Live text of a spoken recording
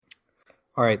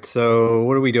All right, so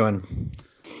what are we doing?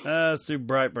 Let's do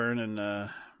Brightburn and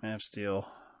Man of Steel.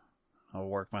 I'll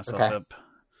work myself Okay. up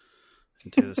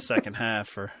into the second half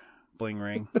for Bling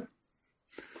Ring.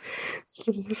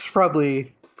 It's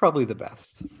probably the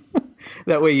best.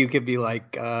 That way you could be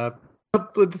like,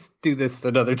 let's do this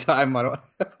another time. I don't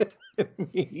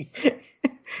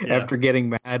after getting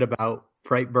mad about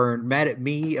Brightburn, mad at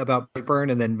me about Brightburn,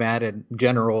 and then mad in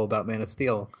general about Man of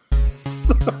Steel.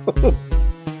 So,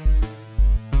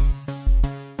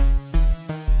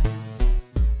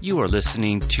 You are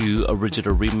listening to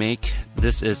Original Remake.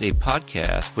 This is a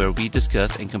podcast where we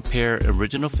discuss and compare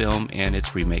original film and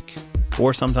its remake.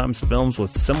 Or sometimes films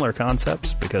with similar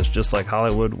concepts, because just like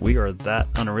Hollywood, we are that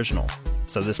unoriginal.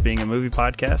 So this being a movie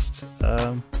podcast,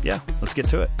 let's get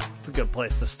to it. It's a good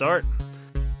place to start.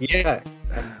 yeah,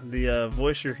 The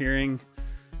voice you're hearing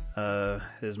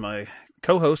is my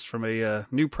co-host from a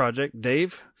new project,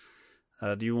 Dave.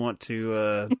 Do you want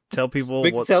to tell people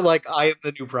makes it sound like I am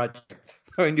the new project.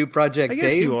 A new project, I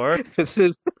guess Dave. you are. This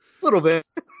is a little bit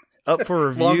Up for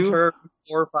review? long-term,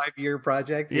 4 or 5 year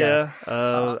project. Yeah.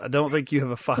 I don't think you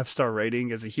have a 5-star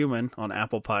rating as a human on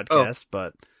Apple Podcasts,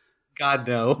 but God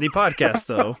no. the podcast,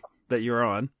 though, that you're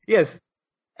on. Yes.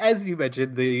 As you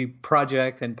mentioned, the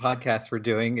project and podcast we're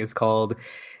doing is called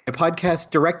A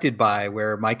Podcast Directed By,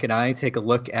 where Mike and I take a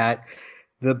look at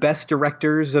the best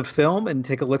directors of film and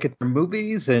take a look at their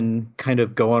movies and kind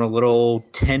of go on a little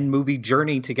 10-movie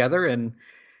journey together and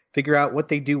figure out what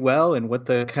they do well and what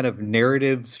the kind of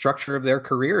narrative structure of their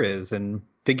career is, and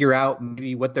figure out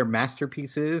maybe what their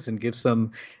masterpiece is and give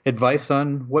some advice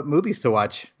on what movies to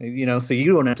watch, so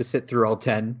you don't have to sit through all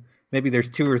 10. Maybe there's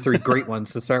 2 or 3 great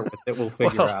ones to start with that we'll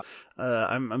figure out.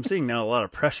 I'm seeing now a lot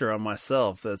of pressure on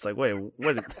myself. That it's like, wait,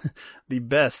 what? The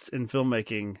best in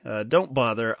filmmaking. Don't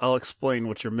bother. I'll explain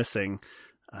what you're missing.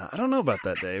 I don't know about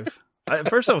that, Dave. At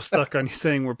first, I was stuck on you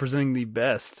saying we're presenting the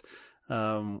best,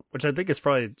 which I think is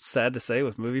probably sad to say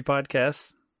with movie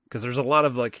podcasts, because there's a lot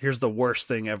of like, here's the worst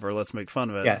thing ever. Let's make fun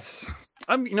of it. Yes.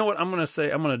 You know what? I'm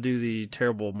gonna do the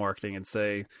terrible marketing and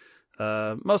say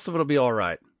most of it'll be all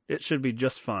right. It should be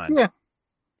just fine. Yeah.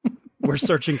 We're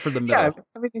searching for the middle.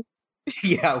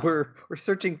 We're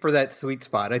searching for that sweet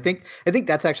spot. I think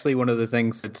that's actually one of the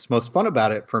things that's most fun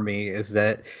about it for me is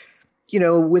that,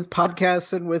 with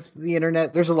podcasts and with the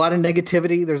internet, there's a lot of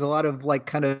negativity. There's a lot of like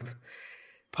kind of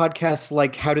podcasts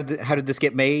like how did this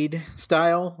get made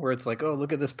style, where it's like, oh,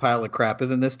 look at this pile of crap.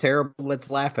 Isn't this terrible? Let's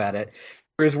laugh at it.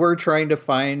 Whereas we're trying to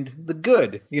find the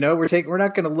good. We're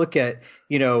not going to look at,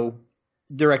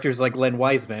 directors like Len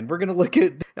Wiseman. We're going to look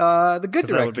at the good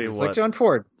directors like John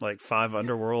Ford, like 5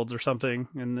 Underworlds or something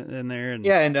in there. And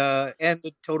and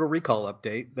the Total Recall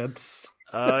update. That's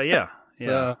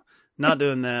not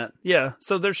doing that. Yeah,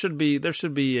 so there should be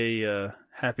a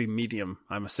happy medium.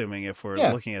 I'm assuming if we're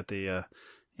looking at the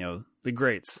the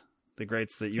greats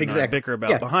that you and I bicker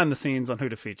about behind the scenes on who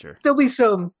to feature. There'll be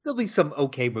some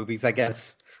okay movies, I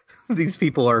guess. These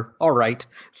people are all right.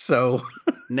 So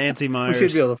Nancy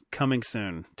Meyers coming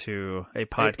soon to a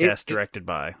podcast directed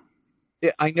by.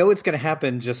 I know it's going to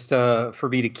happen just for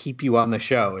me to keep you on the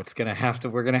show.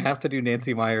 We're going to have to do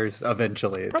Nancy Meyers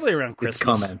eventually. Probably around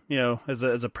Christmas. It's coming.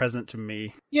 As a present to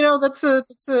me. That's a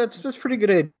pretty good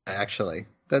idea, actually.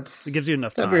 It gives you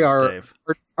enough time, Dave.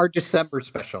 Our December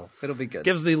special. It'll be good.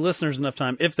 Gives the listeners enough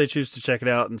time if they choose to check it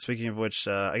out. And speaking of which,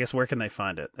 I guess where can they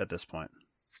find it at this point?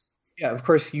 Yeah, of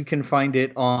course, you can find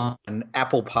it on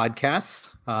Apple Podcasts.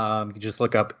 You can just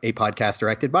look up A Podcast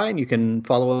Directed By, and you can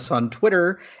follow us on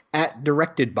Twitter at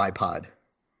DirectedByPod.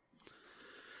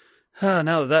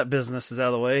 Now that business is out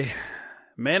of the way,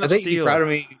 Man of Steel. I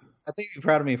think you're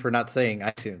proud of me for not saying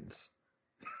iTunes.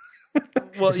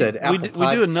 Well,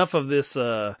 we do enough of this.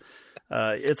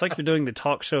 It's like you're doing the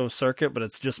talk show circuit, but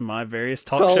it's just my various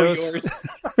talk shows.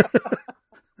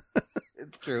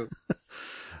 It's true.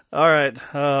 All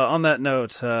right. On that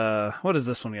note, what is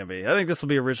this one going to be? I think this will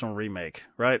be original remake,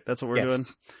 right? That's what we're doing.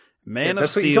 Man of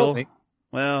Steel. What you told me.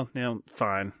 Well,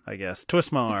 fine, I guess.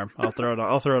 Twist my arm. I'll throw it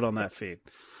on that feed.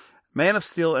 Man of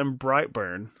Steel and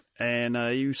Brightburn. And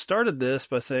you started this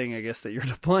by saying, I guess, that you're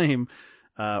to blame.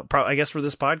 I guess for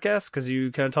this podcast, because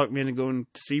you kind of talked me into going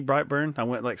to see Brightburn. I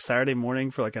went like Saturday morning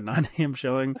for like a 9 a.m.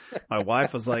 showing. My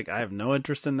wife was like, I have no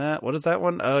interest in that. What is that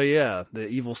one? Oh yeah, the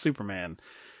evil Superman.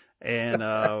 And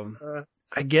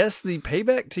I guess the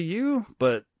payback to you,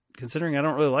 but considering I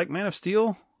don't really like Man of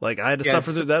Steel, like I had to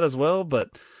suffer through that as well, but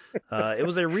it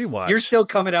was a rewatch. You're still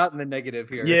coming out in the negative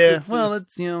here. Yeah, it's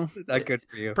not good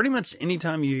for you. Pretty much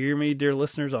anytime you hear me, dear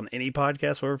listeners, on any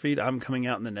podcast or feed, I'm coming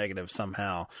out in the negative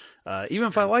somehow. Even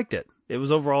if I liked it, it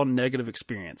was overall a negative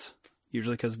experience.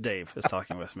 usually because Dave is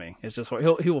talking with me. It's just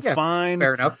what he will find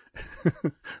fair enough.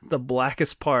 the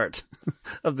blackest part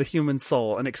of the human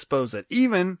soul and expose it.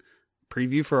 Even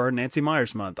preview for our Nancy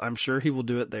Myers month. I'm sure he will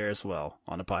do it there as well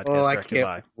on a podcast directed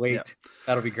by. Wait, yeah.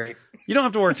 That'll be great. You don't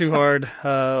have to work too hard.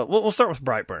 We'll start with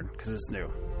Brightburn because it's new.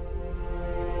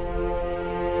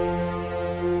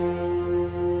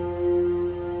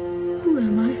 Who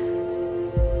am I?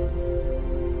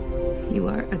 You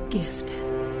are a gift.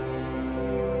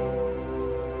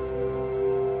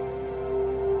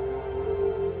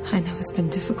 I know it's been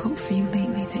difficult for you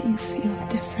lately that you feel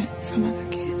different from other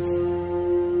kids.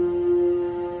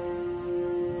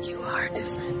 You are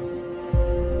different.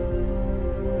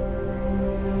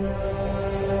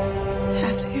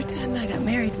 After your dad and I got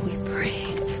married, we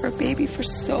prayed for a baby for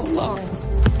so long.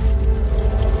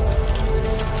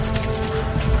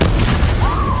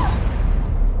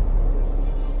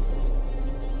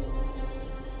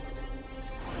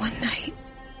 One night,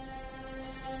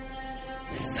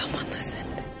 someone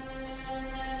listened.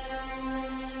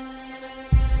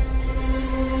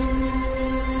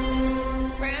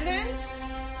 Brandon?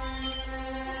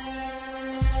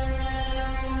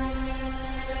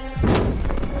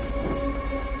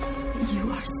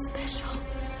 You are special.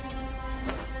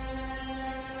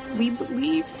 We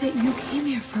believe that you came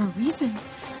here for a reason.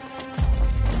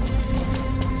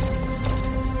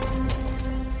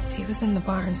 He was in the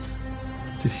barn.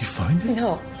 Did he find it?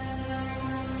 No.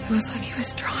 It was like he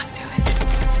was drawn to it.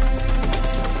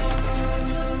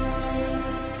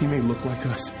 He may look like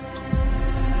us.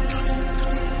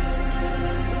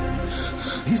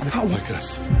 He's not like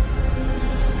us.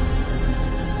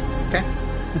 Okay.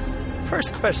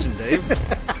 First question, Dave.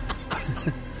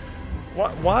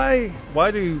 Why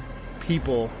do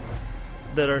people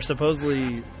that are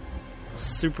supposedly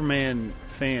Superman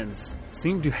fans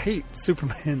seem to hate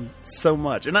Superman so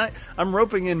much? And I'm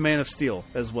roping in Man of Steel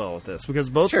as well with this, because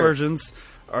both versions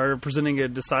are presenting a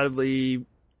decidedly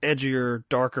edgier,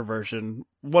 darker version.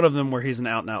 One of them where he's an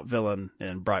out-and-out villain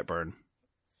in Brightburn.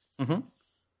 Mm-hmm.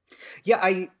 Yeah,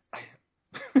 I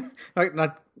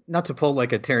not to pull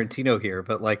like a Tarantino here,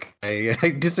 but like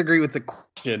I disagree with the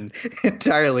question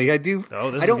entirely. I do.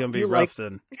 Oh, this is going to be rough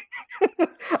then.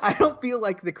 I don't feel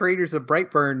like the creators of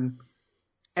Brightburn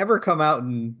ever come out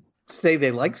and say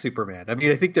they like Superman. I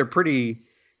mean, I think they're pretty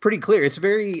clear.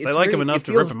 They like him enough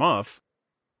to rip him off.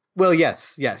 Well,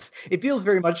 yes. It feels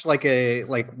very much like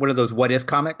one of those what if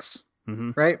comics,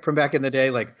 right? From back in the day,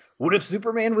 like what if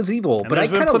Superman was evil? And but I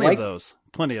kind of like those.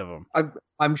 Plenty of them.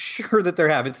 I'm sure that there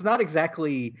have. It's not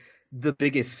exactly the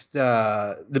biggest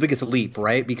leap,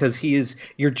 right? Because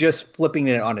you're just flipping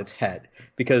it on its head.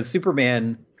 Because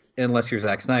Superman, unless you're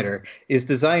Zack Snyder, is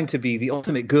designed to be the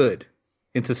ultimate good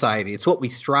in society. It's what we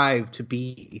strive to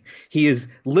be. He is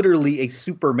literally a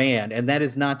Superman, and that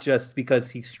is not just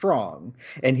because he's strong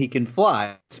and he can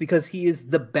fly. It's because he is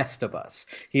the best of us.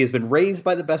 He has been raised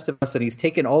by the best of us, and he's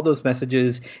taken all those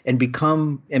messages and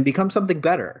become something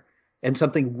better and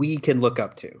something we can look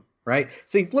up to, right?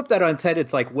 So you flip that on its head,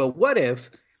 it's like, well, what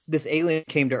if this alien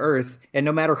came to Earth and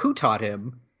no matter who taught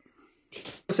him, he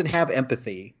doesn't have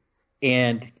empathy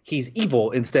and he's evil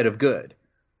instead of good?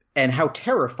 And how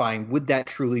terrifying would that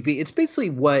truly be? It's basically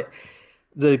what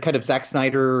the kind of Zack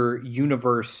Snyder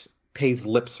universe pays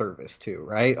lip service to,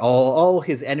 right? All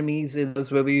his enemies in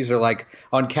those movies are like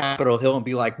on Capitol Hill and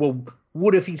be like, well,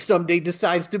 what if he someday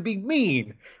decides to be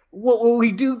mean? What will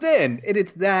we do then? And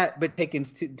it's that, but taken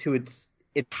to its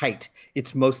height,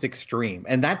 its most extreme.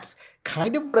 And that's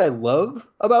kind of what I love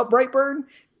about Brightburn,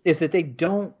 is that they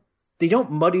don't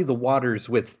muddy the waters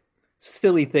with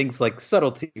silly things like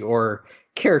subtlety or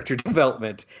character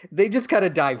development. They just kind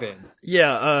of dive in.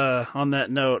 Yeah, on that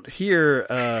note, here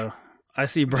I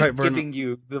see Brightburn giving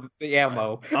you the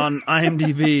ammo on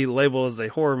IMDb labeled as a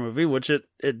horror movie, which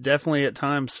it definitely at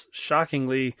times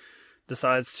shockingly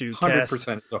decides to 100% cast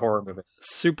it's a horror movie.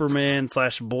 Superman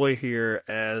 / boy here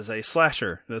as a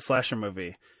slasher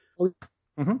movie.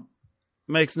 Mm-hmm.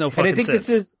 Makes no fucking sense this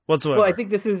is, whatsoever. Well, I think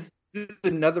this is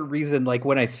another reason, like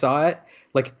when I saw it,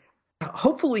 like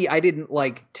hopefully I didn't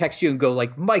like text you and go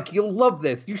like, Mike, you'll love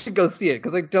this. You should go see it.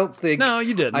 Because I don't think No,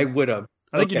 you didn't. I would have.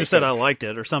 I think you just said I liked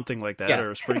it or something like that, or it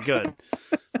was pretty good.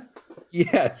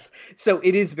 Yes. So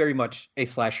it is very much a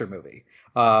slasher movie.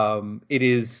 It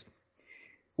is,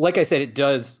 like I said, it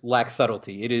does lack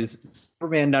subtlety. It is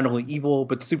Superman not only evil,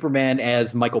 but Superman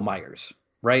as Michael Myers,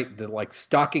 right? The like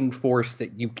stalking force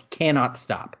that you cannot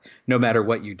stop no matter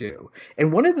what you do.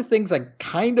 And one of the things I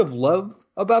kind of love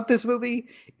about this movie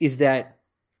is that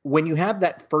when you have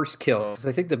that first kill, because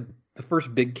I think the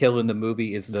first big kill in the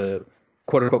movie is the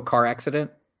quote unquote car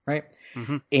accident, right?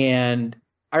 Mm-hmm. And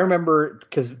I remember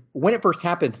because when it first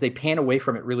happens, they pan away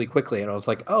from it really quickly, and I was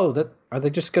like, "Oh, are they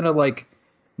just gonna like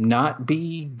not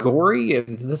be gory?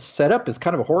 This setup is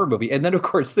kind of a horror movie." And then, of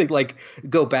course, they like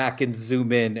go back and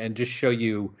zoom in and just show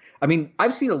you. I mean,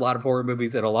 I've seen a lot of horror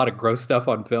movies and a lot of gross stuff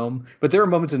on film, but there are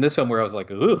moments in this film where I was like,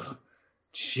 "Ugh,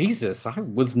 Jesus, I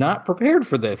was not prepared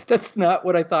for this. That's not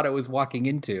what I thought I was walking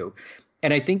into."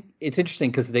 And I think it's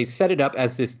interesting because they set it up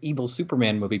as this evil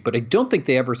Superman movie, but I don't think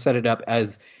they ever set it up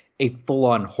as a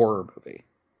full-on horror movie,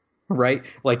 right?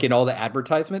 Like in all the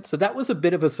advertisements. So that was a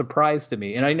bit of a surprise to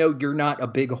me. And I know you're not a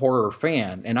big horror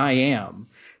fan, and I am.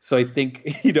 So I think,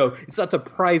 it's not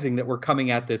surprising that we're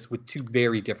coming at this with two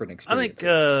very different experiences.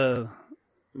 I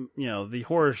think, the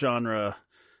horror genre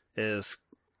is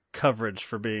coverage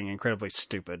for being incredibly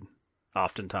stupid,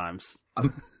 oftentimes.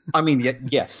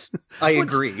 Yes, I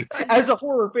agree. As a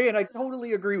horror fan, I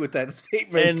totally agree with that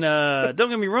statement. And don't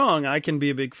get me wrong, I can be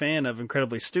a big fan of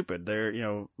incredibly stupid.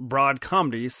 They're, broad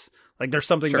comedies. Like There's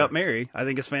Something About Mary, I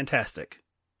think is fantastic.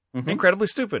 Mm-hmm. Incredibly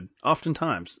stupid,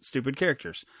 oftentimes. Stupid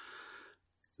characters.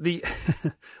 The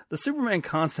Superman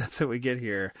concept that we get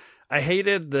here, I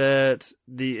hated that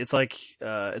it's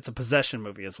a possession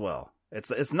movie as well.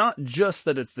 It's not just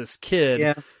that it's this kid.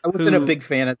 Yeah, I wasn't a big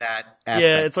fan of that aspect.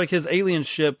 Yeah, it's like his alien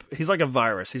ship. He's like a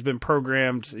virus. He's been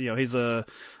programmed. He's a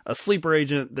sleeper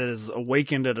agent that is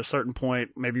awakened at a certain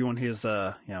point. Maybe when his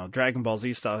Dragon Ball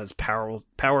Z style, his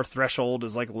power threshold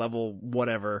is like level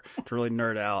whatever to really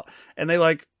nerd out, and they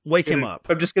like wake him up.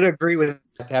 I'm just gonna agree with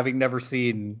having never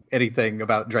seen anything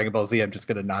about Dragon Ball Z. I'm just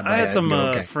gonna nod my head. I had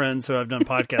some friends who I've done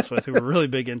podcasts with who were really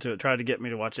big into it, tried to get me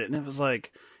to watch it, and it was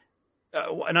like.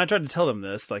 And I tried to tell them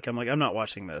this, I'm not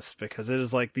watching this because it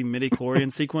is like the midi-chlorian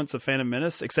sequence of Phantom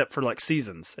Menace, except for like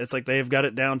seasons. It's like they've got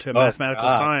it down to a mathematical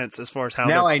science as far as how.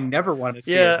 Now I never want to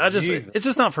see it. Yeah, it's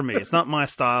just not for me. It's not my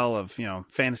style of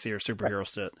fantasy or superhero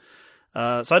shit.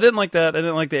 So I didn't like that. I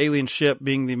didn't like the alien ship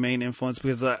being the main influence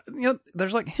because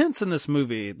there's like hints in this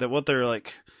movie that what they're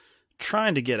like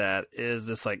trying to get at is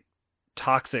this like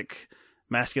toxic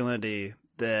masculinity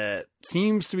that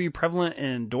seems to be prevalent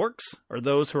in dorks or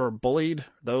those who are bullied,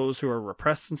 those who are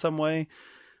repressed in some way.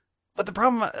 But the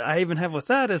problem I even have with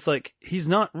that is like, he's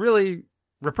not really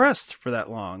repressed for that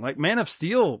long. Like Man of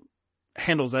Steel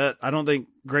handles that, I don't think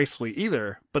gracefully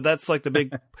either, but that's like the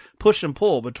big push and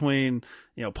pull between,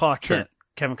 Pa Kent,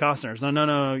 Kevin Costner's.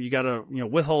 No, you gotta,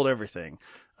 withhold everything.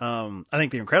 I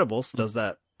think The Incredibles does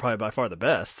that probably by far the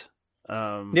best.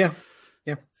 Yeah.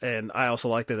 And I also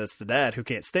like that it's the dad who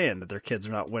can't stand that their kids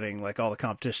are not winning like all the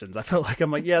competitions. I felt like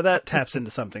I'm like, yeah, that taps into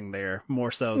something there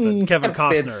more so than Kevin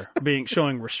Costner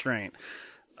showing restraint.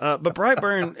 But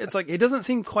Brightburn, it's like, he doesn't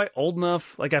seem quite old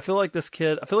enough. Like, I feel like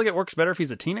it works better if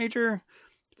he's a teenager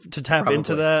to tap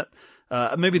into that.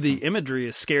 Maybe the imagery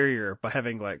is scarier by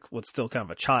having like what's still kind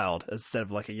of a child instead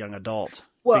of like a young adult.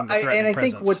 Well, I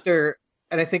think what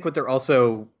they're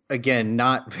also, again,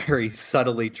 not very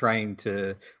subtly trying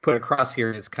to put across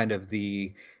here is kind of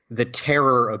the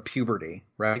terror of puberty,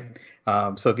 right?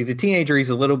 So if he's a teenager, he's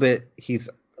a little bit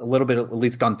at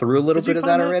least gone through a little bit of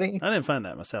that already. I didn't find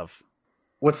that myself.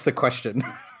 What's the question?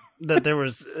 That there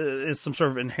was some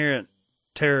sort of inherent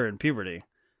terror in puberty.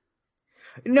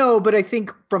 No, but I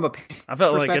think from a I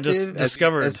felt like I just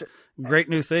discovered great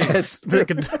new things that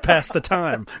could pass the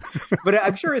time. But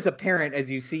I'm sure as a parent,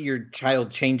 as you see your child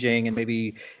changing and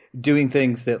maybe doing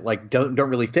things that like don't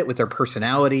really fit with their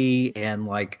personality, and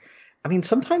like, I mean,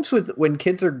 sometimes when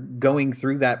kids are going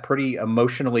through that pretty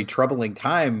emotionally troubling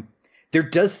time, there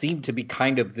does seem to be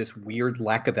kind of this weird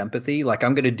lack of empathy. Like,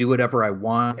 I'm going to do whatever I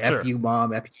want. Sure. F you,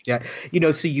 mom. F you,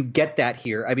 dad. So you get that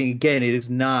here. I mean, again, it is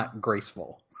not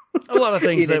graceful. A lot of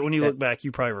things that when you look back,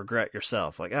 you probably regret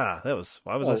yourself. Like, why was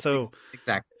I so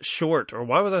short? Or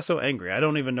why was I so angry? I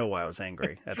don't even know why I was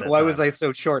angry at that time. Why was I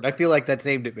so short? I feel like that's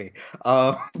aimed at me.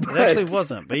 It actually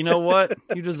wasn't. But you know what?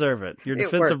 You deserve it. Your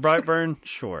defense of Brightburn?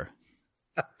 Sure.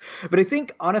 But I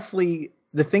think, honestly,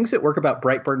 the things that work about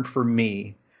Brightburn for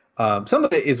me, some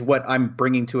of it is what I'm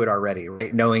bringing to it already,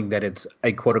 right? Knowing that it's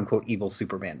a quote-unquote evil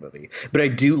Superman movie. But I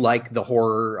do like the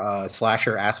horror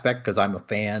slasher aspect because I'm a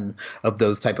fan of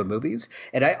those type of movies.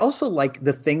 And I also like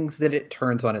the things that it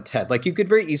turns on its head. Like, you could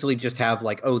very easily just have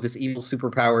like, oh, this evil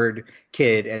superpowered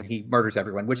kid and he murders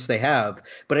everyone, which they have.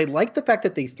 But I like the fact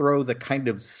that they throw the kind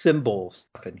of symbol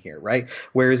stuff in here, right?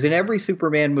 Whereas in every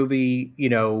Superman movie,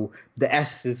 the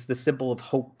S is the symbol of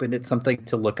hope and it's something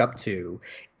to look up to.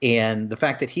 And the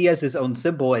fact that he has his own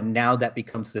symbol and now that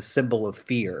becomes the symbol of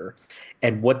fear,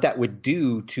 and what that would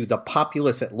do to the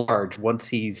populace at large once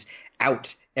he's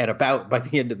out and about by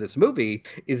the end of this movie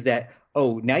is that,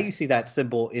 oh, now you see that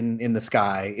symbol in the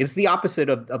sky. It's the opposite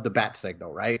of the bat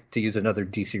signal, right? To use another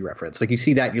DC reference. Like you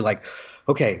see that and you're like,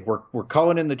 okay, we're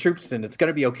calling in the troops and it's going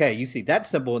to be okay. You see that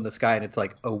symbol in the sky and it's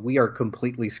like, oh, we are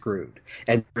completely screwed.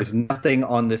 And there's nothing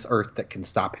on this earth that can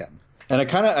stop him. And I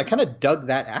kind of dug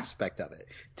that aspect of it,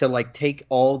 to like take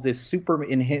all this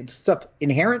stuff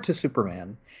inherent to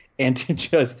Superman and to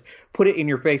just put it in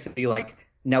your face and be like,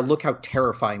 now look how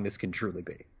terrifying this can truly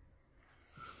be.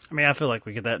 I mean, I feel like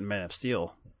we get that in Man of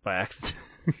Steel by accident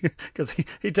because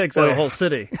he takes out a whole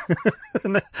city.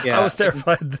 And I was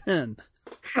terrified then.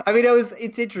 I mean,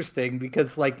 it's interesting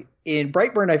because like in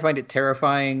Brightburn, I find it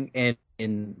terrifying, and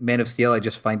in Man of Steel, I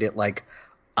just find it like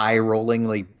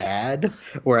eye-rollingly bad,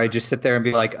 where I just sit there and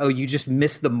be like, oh, you just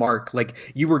missed the mark. Like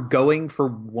you were going for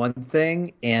one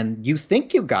thing and you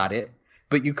think you got it,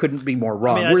 but you couldn't be more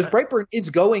wrong. I mean, whereas Brightburn is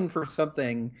going for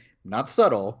something not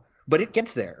subtle, but it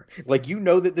gets there. Like, you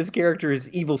know that this character is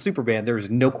evil Superman. There is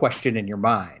no question in your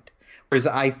mind. Whereas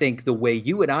I think the way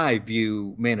you and I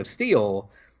view Man of Steel,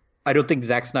 I don't think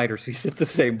Zack Snyder sees it the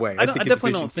same way. I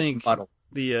definitely don't think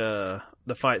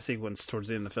the fight sequence towards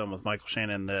the end of the film with Michael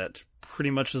Shannon that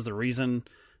pretty much is the reason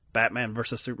Batman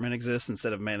versus Superman exists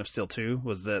instead of Man of Steel 2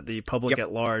 was that the public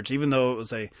at large, even though it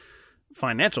was a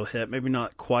financial hit, maybe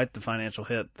not quite the financial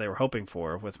hit they were hoping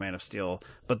for with Man of Steel,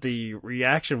 but the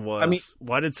reaction was, I mean,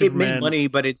 why did Superman... It made money,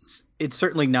 but it's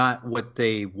certainly not what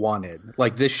they wanted.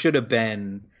 Like, this should have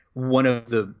been one of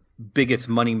the biggest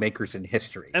money makers in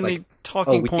history. And like, the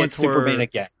talking points were, Superman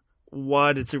again.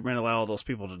 Why did Superman allow all those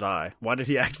people to die? Why did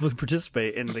he actively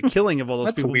participate in the killing of all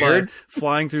those people weird. by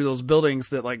flying through those buildings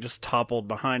that like just toppled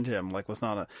behind him? Like, was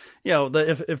not a,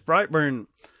 if Brightburn,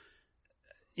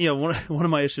 one of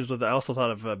my issues with it, I also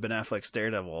thought of Ben Affleck's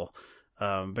Daredevil,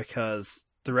 because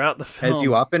throughout the film, as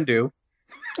you often do.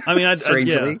 I mean,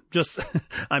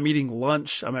 I'm eating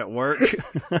lunch. I'm at work.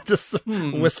 I just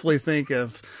wistfully think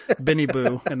of Benny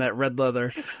Boo and that red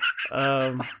leather.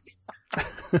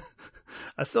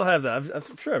 I still have that.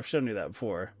 I'm sure I've shown you that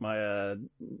before. My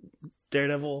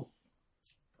Daredevil.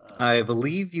 I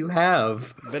believe you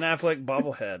have. Ben Affleck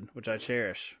bobblehead, which I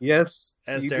cherish. Yes,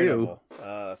 as you Daredevil.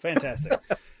 Do. Fantastic.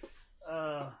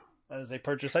 That is a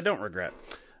purchase I don't regret.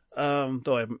 Though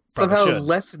I somehow should.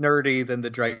 Less nerdy than the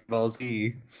Dragon Ball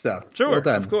Z stuff. Sure, well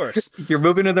done. Of course. You're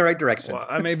moving in the right direction. Well,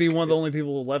 I may be one of the only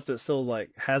people left that still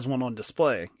like has one on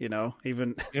display.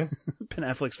 Even Ben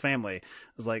Affleck's family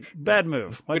is like, bad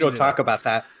move. We don't talk about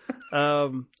that.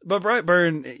 But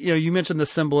Brightburn, you mentioned the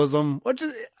symbolism, which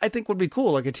I think would be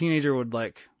cool. Like a teenager would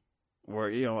like, or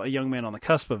a young man on the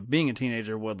cusp of being a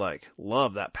teenager would like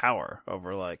love that power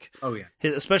over like,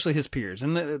 especially his peers.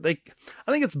 And I think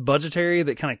it's budgetary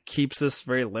that kind of keeps this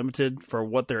very limited for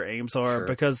what their aims are,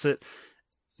 because it,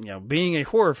 being a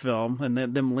horror film and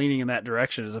then them leaning in that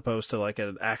direction as opposed to like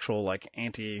an actual like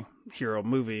anti-hero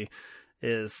movie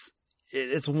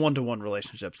it's one-to-one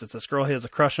relationships. It's this girl he has a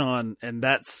crush on, and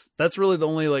that's really the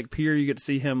only like peer you get to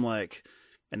see him like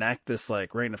enact this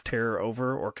like reign of terror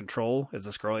over or control, is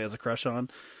this girl he has a crush on.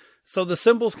 So the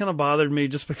symbols kind of bothered me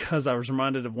just because I was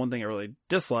reminded of one thing I really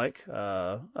dislike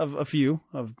of a few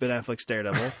of Ben Affleck's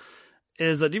Daredevil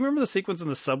is do you remember the sequence in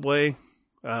the subway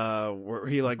where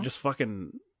he like just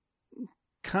fucking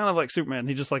kind of like Superman,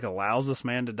 he just like allows this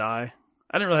man to die?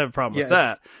 I didn't really have a problem with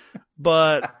that,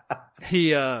 but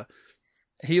he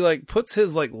like puts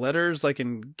his like letters like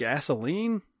in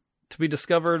gasoline to be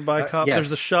discovered by a cop.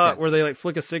 There's a shot where they like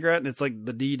flick a cigarette and it's like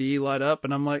the DD light up,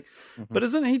 and I'm like, but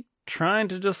isn't he trying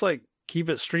to just like keep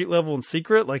it street level and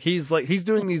secret? Like he's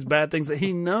doing these bad things that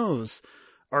he knows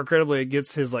are incredibly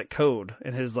against his like code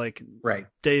and his like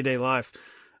day-to-day life,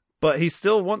 but he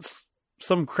still wants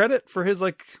some credit for his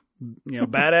like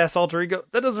badass alter ego.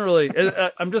 That doesn't really,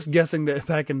 I'm just guessing that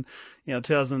back in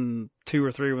 2002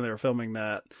 or 3 when they were filming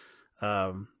that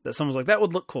that someone was like, that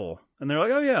would look cool, and they're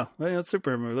like, oh yeah, well, that's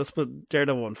Superman movie, let's put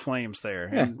Daredevil in flames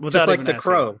there, without just like the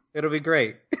Crow. It'll be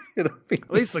great. At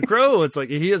least the Crow, it's like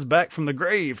he is back from the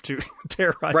grave to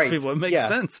terrorize people. It makes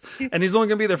sense, and he's only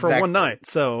gonna be there for one night,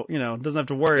 so doesn't have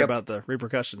to worry about the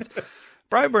repercussions.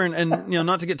 Brightburn, and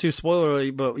not to get too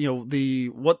spoilery, but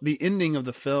the ending of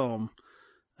the film,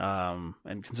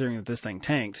 and considering that this thing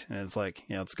tanked, and it's like,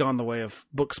 it's gone the way of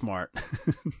Booksmart.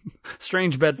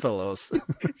 Strange bedfellows.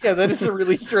 Yeah, that is a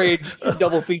really strange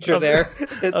double feature there.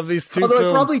 Of these two although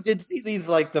films. I probably did see these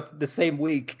like the same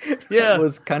week. Yeah. It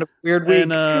was kind of a weird week.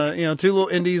 And, two little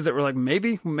indies that were like,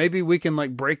 maybe we can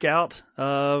like break out.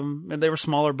 And they were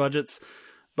smaller budgets.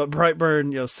 But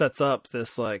Brightburn, sets up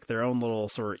this like their own little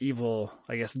sort of evil,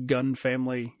 I guess, Gunn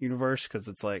family universe, because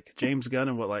it's like James Gunn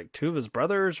and 2 of his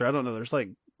brothers, or I don't know.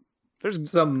 There's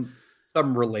some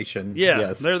some relation. Yeah,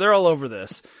 yes. they're all over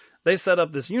this. They set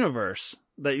up this universe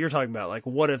that you're talking about. Like,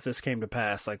 what if this came to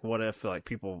pass? Like, what if like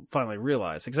people finally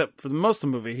realize? Except for most of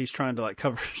the movie, he's trying to like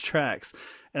cover his tracks,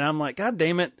 and I'm like, God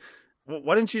damn it!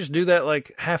 Why didn't you just do that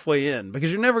like halfway in?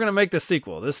 Because you're never going to make this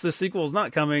sequel. This sequel is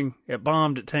not coming. It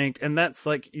bombed. It tanked, and that's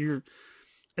like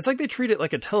It's like they treat it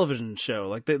like a television show.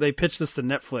 Like they pitched this to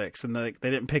Netflix, and they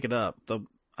didn't pick it up.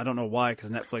 I don't know why,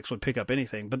 because Netflix would pick up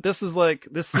anything. But this seems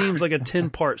like a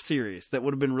 10-part series that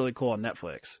would have been really cool on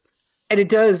Netflix. And it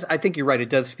does. I think you're right. It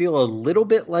does feel a little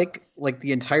bit like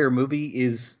the entire movie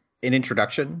is an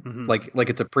introduction, like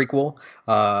it's a prequel.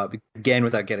 Again,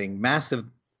 without getting massive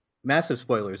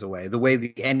spoilers away, the way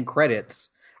the end credits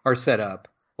are set up,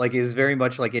 like, is very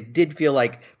much like it did feel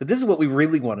like. But this is what we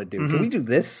really want to do. Can we do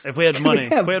this? If we had money,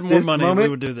 if we had more money, we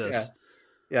would do this. Yeah.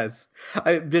 Yes,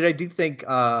 I do think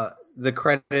the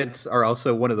credits are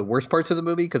also one of the worst parts of the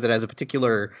movie because it has a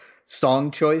particular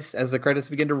song choice as the credits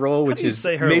begin to roll, which is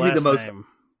maybe the most name?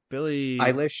 Billie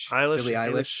Eilish. Billie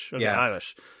Eilish. Okay, yeah,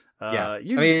 Eilish.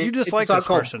 You dislike this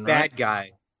person, right? Bad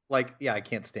Guy. Like, yeah, I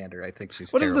can't stand her. I think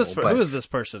she's terrible. Is this? Who is this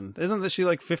person? Isn't she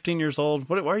like 15 years old?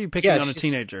 Why are you picking on a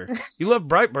teenager? You love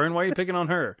Brightburn. Why are you picking on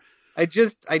her? I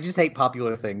just hate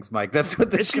popular things, Mike. That's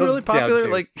what this is. She really popular?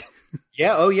 Like,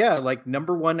 yeah, oh yeah, like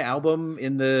 #1 album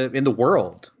in the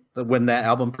world when that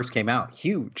album first came out.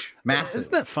 Huge, massive.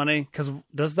 Isn't that funny? Because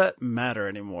does that matter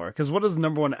anymore? Because what does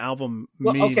 #1 album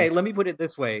mean? Well, okay, let me put it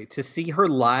this way: to see her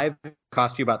live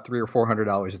cost you about $300 or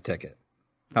 $400 a ticket.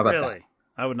 How about that?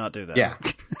 I would not do that. Yeah.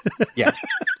 Yeah.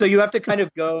 So you have to kind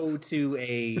of go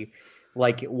to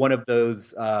one of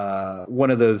those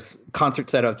concert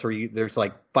setups where there's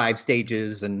like 5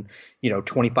 stages and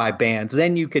 25 bands.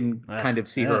 Then you can kind of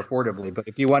see her affordably. But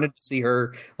if you wanted to see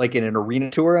her like in an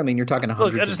arena tour, I mean, you're talking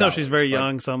hundreds. Look, I just know she's very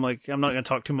young, so I'm not going to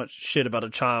talk too much shit about a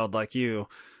child like you.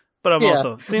 But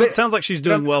it sounds like she's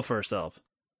doing well for herself.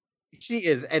 She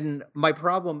is, and my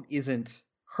problem isn't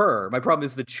her. My problem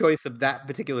is the choice of that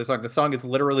particular song. The song is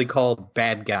literally called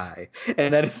 "Bad Guy,"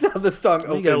 and that is how the song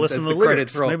opens. You gotta listen to the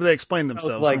lyrics. Maybe they explain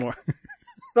themselves more.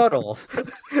 Subtle.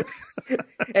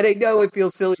 And I know it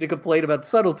feels silly to complain about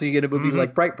subtlety in a movie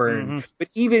like Brightburn, but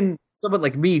even someone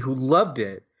like me who loved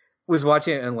it was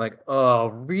watching it and like, oh,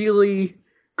 really?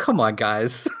 Come on,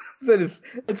 guys. That's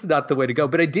not the way to go.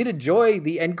 But I did enjoy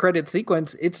the end credit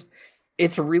sequence.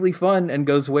 It's really fun and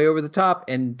goes way over the top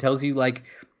and tells you like,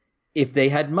 if they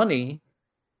had money,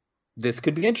 this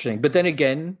could be interesting. But then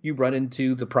again, you run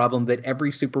into the problem that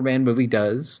every Superman movie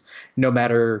does, no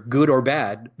matter good or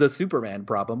bad, the Superman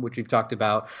problem, which we've talked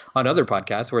about on other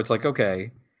podcasts, where it's like,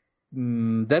 okay,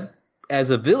 that as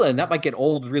a villain, that might get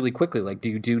old really quickly. Like, do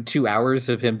you do 2 hours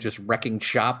of him just wrecking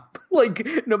shop? Like,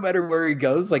 no matter where he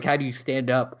goes, like, how do you stand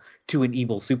up to an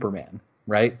evil Superman,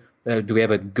 right? Do we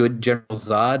have a good General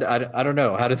Zod? I don't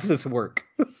know. How does this work?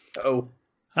 So...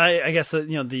 I guess that,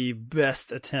 the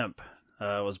best attempt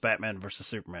was Batman versus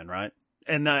Superman, right?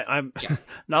 And I'm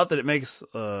not that it makes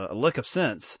a lick of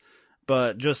sense,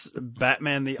 but just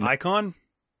Batman the icon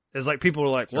is like, people are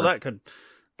like, well,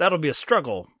 that'll be a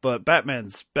struggle, but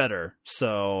Batman's better,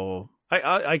 so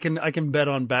I can bet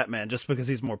on Batman just because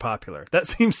he's more popular. That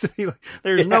seems to be like,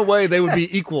 there's no way they would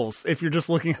be equals if you're just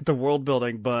looking at the world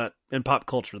building, but in pop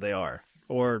culture they are,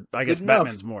 or I guess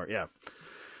Batman's more, yeah.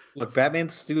 Look,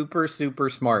 Batman's super, super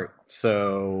smart,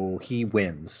 so he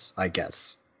wins, I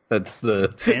guess. That's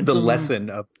the lesson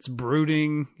of... It's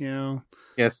brooding,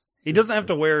 Yes. He doesn't have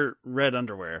to wear red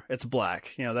underwear. It's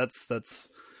black. That's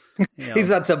He's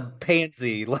not some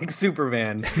pansy like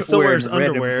Superman. He still wears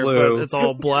underwear, but it's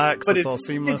all black, so it's all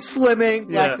seamless. It's slimming,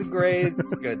 blacks and grays.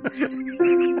 Good.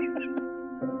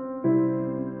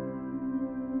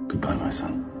 Goodbye, my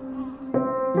son.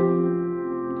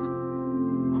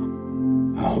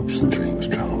 Our hopes and dreams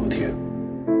travel with you.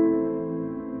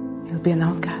 He'll be an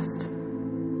outcast.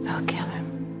 I'll kill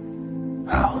him.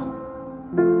 How?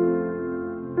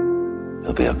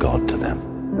 He'll be a god to them.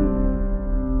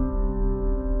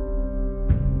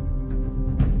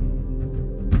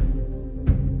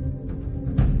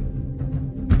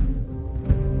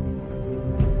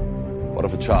 What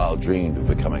if a child dreamed of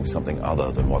becoming something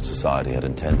other than what society had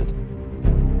intended?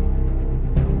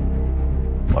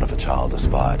 What if a child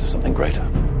aspired to something greater?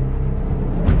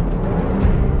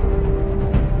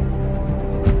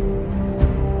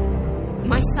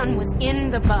 My son was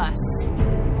in the bus.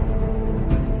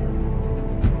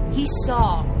 He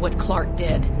saw what Clark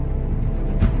did.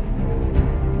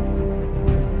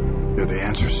 You're the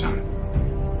answer, son.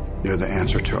 You're the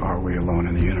answer to Are We Alone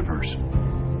in the Universe?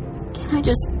 Can I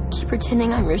just keep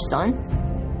pretending I'm your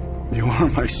son? You are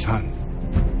my son.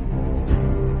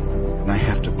 And I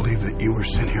have to believe that you were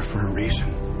sent here for a reason.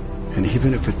 And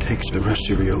even if it takes the rest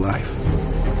of your life,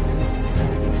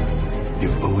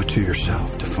 you owe it to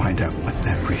yourself to find out what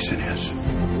that reason is.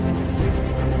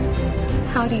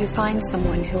 How do you find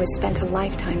someone who has spent a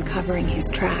lifetime covering his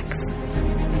tracks?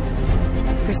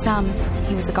 For some,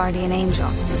 he was a guardian angel.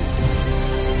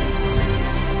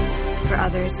 For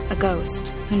others, a ghost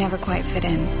who never quite fit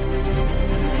in.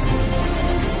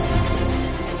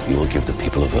 You will give the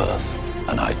people of Earth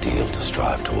an ideal to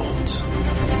strive towards.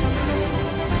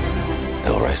 They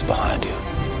will race behind you.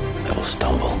 They will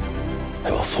stumble.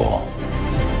 They will fall.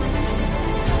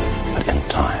 But in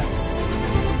time,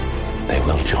 they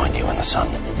will join you in the sun.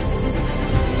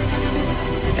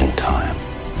 In time,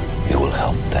 you will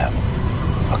help them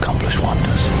accomplish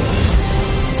wonders.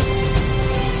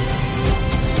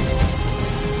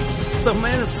 So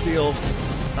Man of Steel,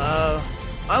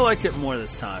 I liked it more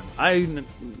this time.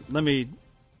 Let me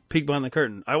peek behind the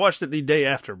curtain. I watched it the day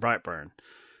after Brightburn.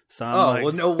 So I'm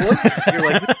well, no wonder.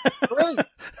 You're like, this is great.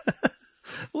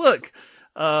 Look,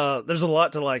 there's a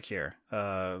lot to like here.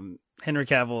 Henry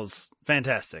Cavill is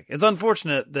fantastic. It's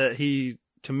unfortunate that he,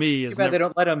 to me, is they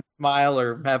don't let him smile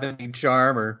or have any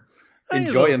charm or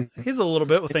enjoy him. He's a little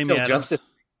bit with Amy Adams. Justice.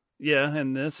 Yeah,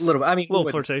 and this a little. I mean, little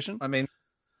flirtation. I mean,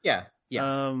 yeah.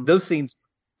 Those scenes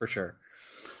for sure.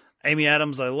 Amy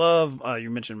Adams, I love. You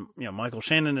mentioned, Michael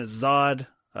Shannon as Zod.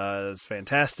 Is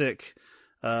fantastic.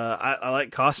 I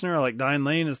like Costner. I like Diane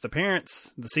Lane as the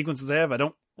parents. The sequences they have. I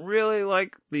don't really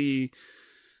like the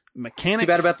mechanics. Too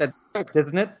bad about that script,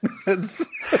 isn't it?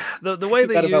 the way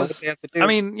they use. I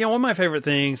mean, one of my favorite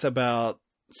things about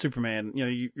Superman,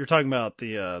 you're talking about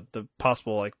the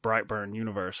possible like Brightburn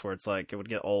universe where it's like it would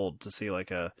get old to see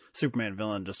like a Superman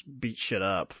villain just beat shit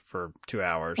up for 2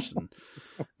 hours, and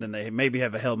then they maybe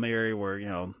have a Hail Mary where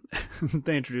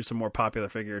they introduce a more popular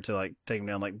figure to like take him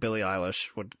down, like Billie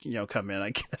Eilish would come in, I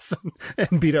guess,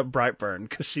 and beat up Brightburn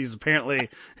because she's apparently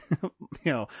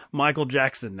Michael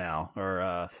Jackson now,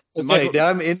 or now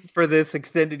I'm in for this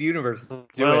extended universe.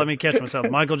 Let me catch myself.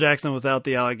 Michael Jackson without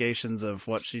the allegations of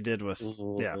what she did with.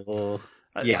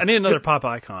 I need another pop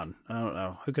icon. I don't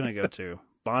know. Who can I go to?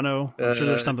 Bono? I'm sure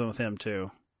there's something with him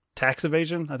too. Tax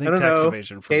evasion? I think tax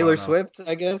evasion for Taylor Bono. Swift,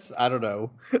 I guess. I don't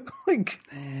know.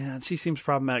 She seems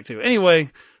problematic too. Anyway,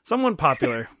 someone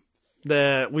popular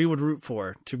that we would root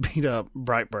for to beat up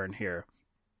Brightburn here.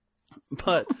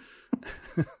 But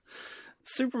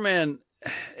Superman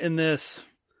in this,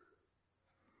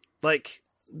 like,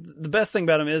 the best thing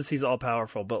about him is he's all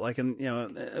powerful, but like one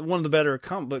of the better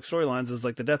comic book storylines is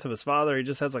like the death of his father. He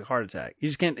just has like a heart attack.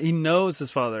 He knows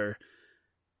his father,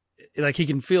 like he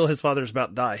can feel his father's about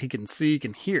to die. He can see,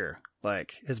 can hear,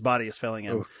 like his body is failing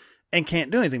him and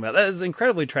can't do anything about it. That is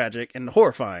incredibly tragic and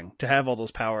horrifying to have all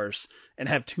those powers and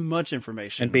have too much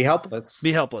information and be helpless.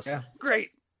 Yeah.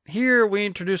 Great. Here we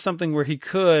introduce something where he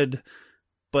could,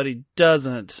 but he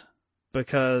doesn't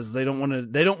because they don't want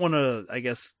to, I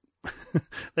guess,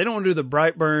 they don't want to do the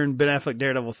Brightburn, Ben Affleck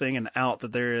Daredevil thing and out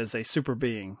that there is a super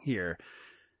being here.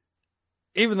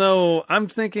 Even though I'm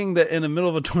thinking that in the middle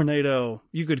of a tornado,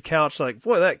 you could couch like,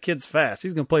 boy, that kid's fast.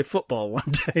 He's going to play football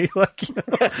one day.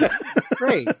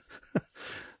 Great.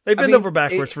 They bend over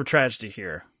backwards for tragedy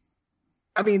here.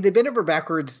 I mean, they bend over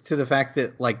backwards to the fact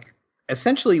that, like,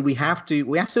 essentially we have to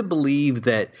believe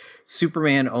that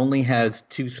Superman only has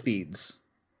 2 speeds,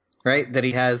 right? That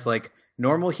he has like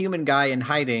normal human guy in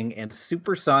hiding, and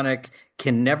supersonic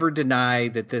can never deny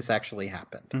that this actually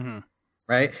happened. Mm-hmm.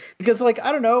 Right? Because, like,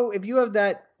 I don't know, if you have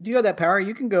that, do you have that power?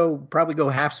 You can probably go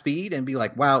half speed and be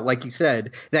like, wow, like you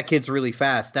said, that kid's really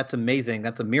fast. That's amazing.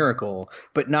 That's a miracle.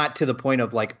 But not to the point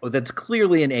of like, oh, that's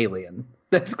clearly an alien.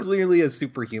 That's clearly a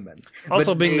superhuman.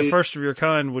 Also, being the first of your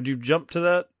kind, would you jump to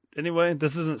that anyway?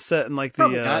 This isn't set in like the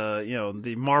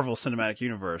the Marvel Cinematic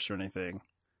Universe or anything.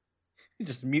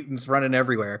 Just mutants running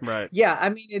everywhere. Right. Yeah, I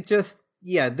mean, there's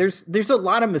a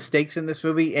lot of mistakes in this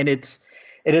movie, and it's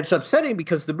upsetting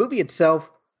because the movie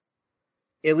itself,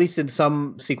 at least in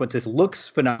some sequences, looks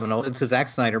phenomenal. It's a Zack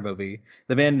Snyder movie.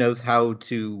 The man knows how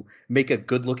to make a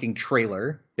good-looking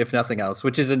trailer, if nothing else,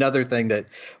 which is another thing that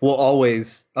will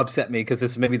always upset me because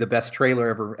this is maybe the best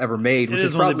trailer ever made. Which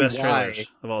is one of the best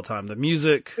trailers of all time. The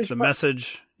music, the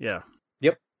message, yeah.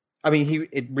 Yep. I mean,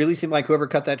 it really seemed like whoever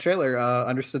cut that trailer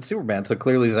understood Superman, so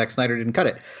clearly Zack Snyder didn't cut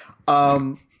it.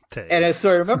 And I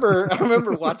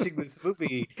remember watching this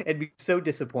movie and being so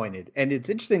disappointed. And it's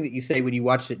interesting that you say when you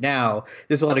watch it now,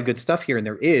 there's a lot of good stuff here, and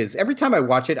there is. Every time I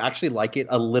watch it, I actually like it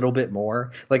a little bit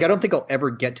more. Like, I don't think I'll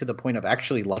ever get to the point of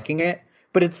actually liking it,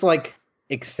 but it's like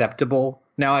acceptable.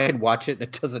 Now I can watch it and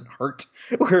it doesn't hurt.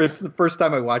 Whereas the first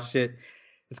time I watched it,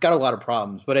 it's got a lot of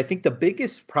problems. But I think the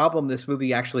biggest problem this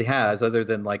movie actually has, other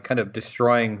than like kind of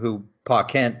destroying who Pa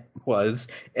Kent was,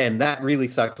 and that really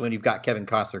sucked when you've got Kevin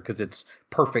Costner because it's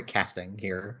perfect casting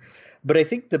here. But I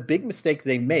think the big mistake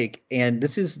they make, and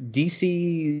this is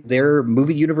DC, their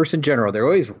movie universe in general, they're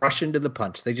always rushing to the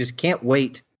punch. They just can't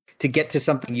wait to get to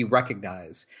something you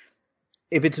recognize.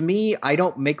 If it's me, I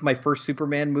don't make my first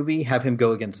Superman movie have him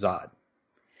go against Zod.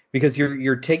 Because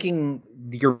you're taking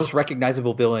your most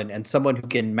recognizable villain and someone who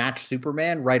can match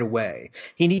Superman right away.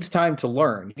 He needs time to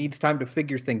learn. He needs time to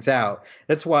figure things out.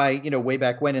 That's why, way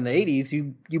back when in the 80s,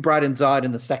 you brought in Zod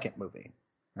in the second movie,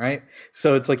 right?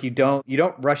 So it's like you don't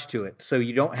rush to it. So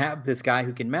you don't have this guy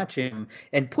who can match him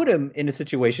and put him in a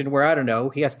situation where, I don't know,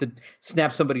 he has to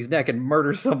snap somebody's neck and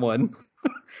murder someone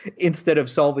instead of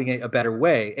solving it a better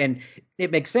way. And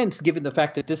it makes sense given the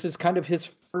fact that this is kind of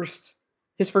his first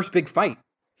big fight.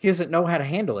 He doesn't know how to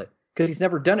handle it because he's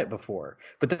never done it before.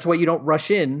 But that's why you don't rush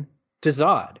in to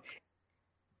Zod.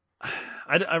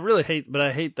 I really hate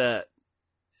that,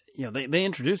 they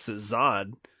introduced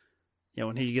Zod,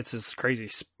 when he gets his crazy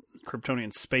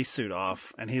Kryptonian spacesuit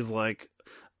off and he's like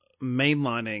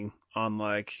mainlining on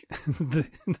like the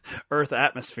Earth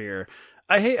atmosphere.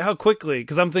 I hate how quickly,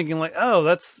 because I'm thinking like, oh,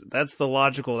 that's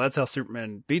how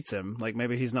Superman beats him. Like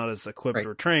maybe he's not as equipped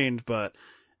or trained, but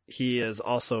he is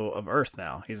also of Earth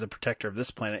now. He's a protector of this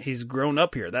planet. He's grown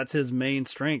up here. That's his main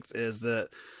strength, is that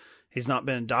he's not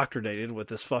been indoctrinated with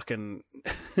this fucking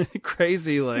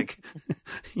crazy, like,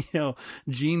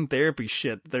 gene therapy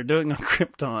shit that they're doing on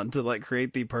Krypton to like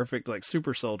create the perfect like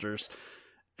super soldiers.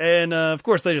 And of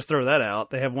course they just throw that out.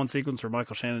 They have one sequence where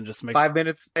Michael Shannon just makes 5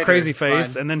 minutes later, crazy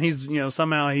face, and then he's,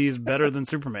 somehow he's better than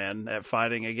Superman at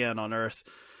fighting again on Earth.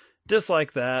 Just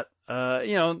like that.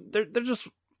 They're just,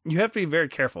 you have to be very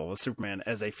careful with Superman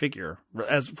as a figure,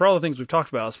 as for all the things we've talked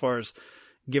about, as far as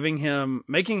making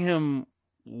him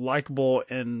likable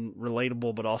and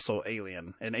relatable, but also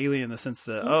alien. And alien in the sense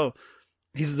that,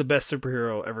 he's the best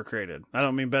superhero ever created. I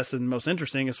don't mean best and most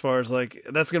interesting, as far as like,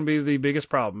 that's going to be the biggest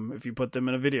problem if you put them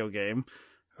in a video game.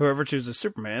 Whoever chooses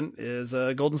Superman is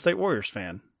a Golden State Warriors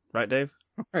fan. Right, Dave?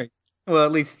 Right. Well,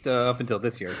 at least up until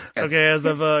this year. Yes. Okay, as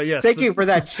of, yes. Thank you for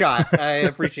that shot. I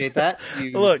appreciate that.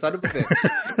 You Look, son of a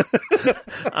bitch.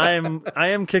 I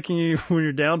am kicking you when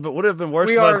you're down, but would it have been worse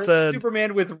we if are I'd said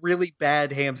Superman with really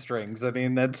bad hamstrings. I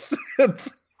mean, that's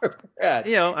bad.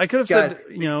 I could have said,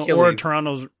 or a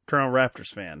Toronto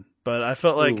Raptors fan, but I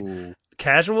felt like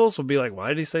casuals would be like, why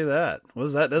did he say that? What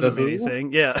is that? Doesn't mean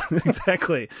anything. Yeah,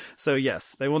 exactly. So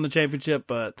yes, they won the championship,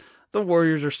 but the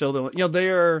Warriors are still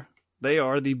they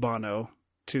are the Bono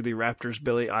to the Raptors'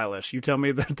 Billie Eilish. You tell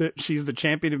me that she's the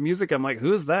champion of music, I'm like,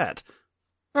 who is that?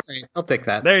 All right, I'll take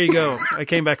that. There you go. I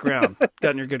came back around.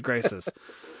 Got in your good graces.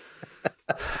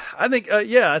 I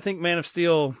think Man of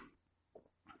Steel,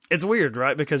 it's weird,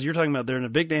 right? Because you're talking about they're in a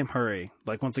big damn hurry,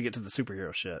 like once they get to the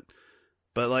superhero shit.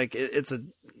 But like it's a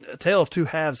tale of two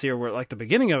halves here, where like the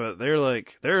beginning of it,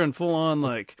 they're in full on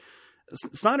like,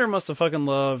 Snyder must have fucking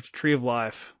loved Tree of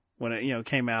Life when it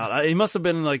came out. He must have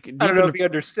been like, I don't know if he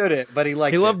understood it, but he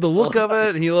loved the look of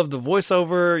it. He loved the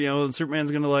voiceover.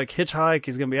 Superman's gonna like hitchhike.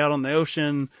 He's gonna be out on the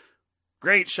ocean.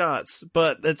 Great shots,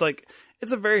 but it's like,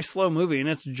 it's a very slow movie, and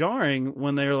it's jarring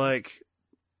when they're like,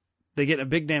 they get in a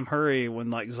big damn hurry when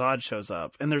like Zod shows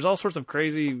up, and there's all sorts of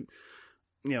crazy.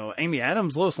 Amy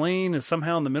Adams, Lois Lane, is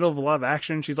somehow in the middle of a lot of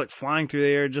action. She's like flying through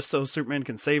the air just so Superman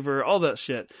can save her. All that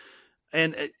shit,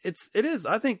 and it is.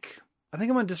 I think I'm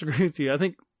gonna disagree with you. I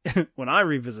think. When I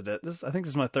revisit it, I think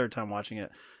this is my third time watching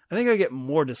it, I think I get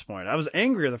more disappointed. I was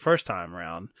angrier the first time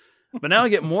around, but now I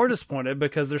get more disappointed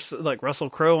because there's like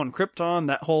Russell Crowe on Krypton,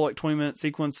 that whole like 20-minute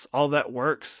sequence, all that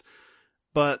works,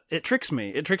 but it tricks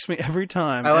me. It tricks me every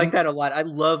time. I like that a lot. I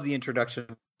love the introduction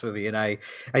of the movie, and I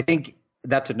think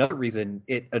that's another reason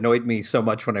it annoyed me so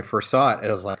much when I first saw it. And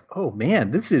I was like, oh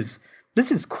man, this is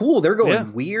cool. They're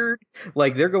going weird.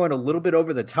 Like they're going a little bit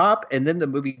over the top, and then the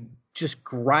movie just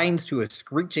grinds to a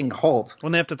screeching halt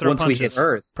when they have to throw punches. We hit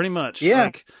Earth. Pretty much. Yeah.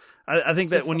 Like, I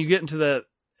think that when you get into the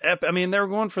they're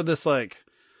going for this like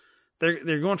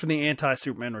they're going for the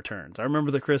anti-Superman Returns. I remember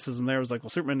the criticism there was like, well,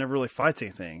 Superman never really fights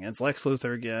anything. It's Lex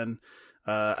Luthor again.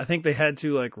 I think they had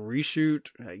to like reshoot,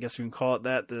 I guess you can call it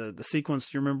that, the sequence,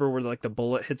 do you remember, where like the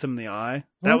bullet hits him in the eye?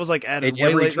 That was like added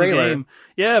way late in the game.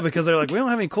 Yeah, because they're like, we don't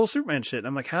have any cool Superman shit. And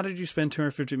I'm like, how did you spend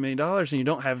 $250 million and you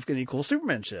don't have any cool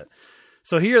Superman shit?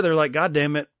 So here they're like, God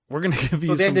damn it, we're going to give you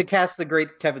Well, they had to cast the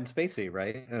great Kevin Spacey,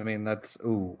 right? I mean, that's,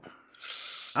 ooh.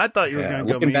 I thought you were going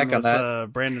to go meet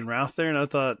with Brandon Routh there, and I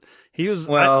thought he was...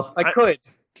 Well, I could.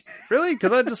 Really?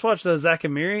 Because I just watched Zack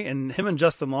and Miri, and him and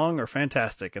Justin Long are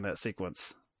fantastic in that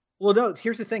sequence. Well, no,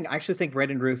 here's the thing. I actually think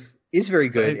Brandon Routh is very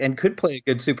good and could play a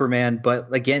good Superman.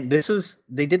 But again,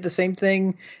 they did the same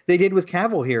thing they did with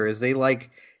Cavill here, is they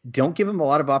like don't give him a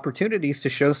lot of opportunities to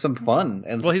show some fun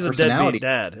and he's personality. A deadbeat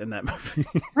dad in that movie.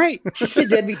 Right. He's a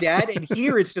deadbeat dad. And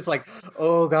here it's just like,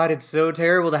 oh, God, it's so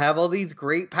terrible to have all these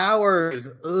great powers.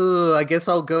 Ugh, I guess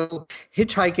I'll go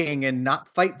hitchhiking and not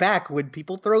fight back when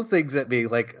people throw things at me.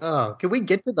 Like, oh, can we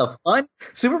get to the fun?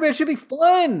 Superman should be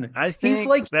fun. I think he's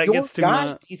like that your gets to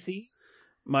guy, DC.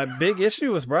 My big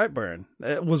issue with Brightburn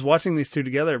was watching these two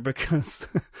together because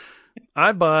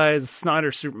I buy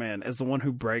Snyder's Superman as the one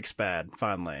who breaks bad,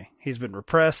 finally. He's been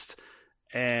repressed,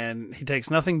 and he takes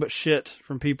nothing but shit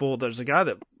from people. There's a guy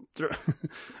that...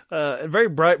 a very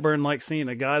Brightburn-like scene,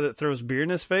 a guy that throws beer in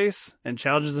his face and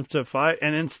challenges him to a fight,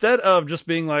 and instead of just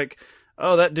being like,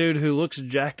 oh, that dude who looks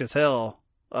jacked as hell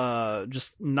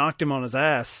just knocked him on his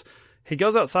ass, he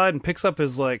goes outside and picks up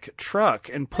his truck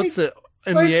and puts it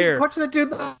in the air. Watch that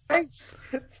dude in the face.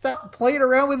 Stop playing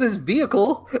around with his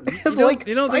vehicle.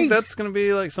 You don't think that's going to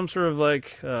be some sort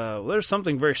of there's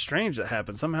something very strange that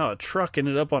happened. Somehow a truck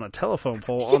ended up on a telephone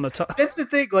pole on the top. That's the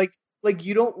thing.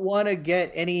 You don't want to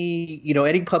get any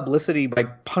publicity by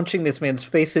punching this man's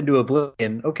face into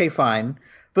oblivion. Okay, fine.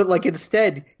 But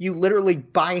instead, you literally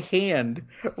by hand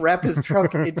wrap his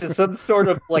truck into some sort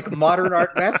of modern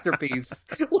art masterpiece.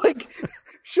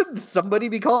 Shouldn't somebody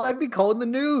be calling? I'd be calling the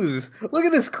news. Look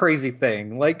at this crazy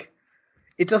thing.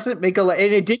 It doesn't make and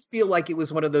it did feel like it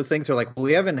was one of those things where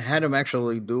we haven't had him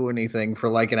actually do anything for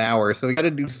an hour, so we got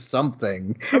to do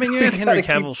something. I mean, you had Henry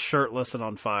Cavill shirtless and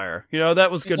on fire.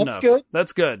 That was good enough. Good.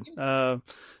 That's good.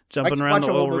 Jumping around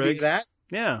the oil rig. That.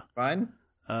 Yeah. Fine.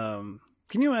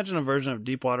 Can you imagine a version of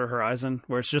Deepwater Horizon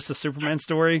where it's just a Superman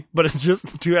story, but it's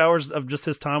just 2 hours of just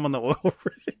his time on the oil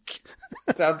rig?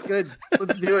 Sounds good.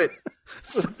 Let's do it.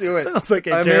 Let's do it. Sounds like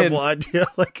a terrible idea.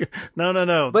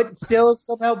 No. But still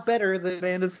somehow better than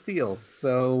Man of Steel.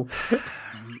 So,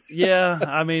 yeah,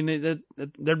 I mean,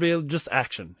 there'd be just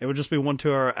action. It would just be 1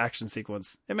 2-hour action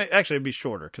sequence. It'd be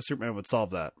shorter because Superman would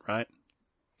solve that, right?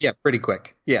 Yeah, pretty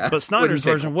quick. Yeah. But Snyder's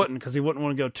version wouldn't, because he wouldn't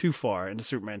want to go too far into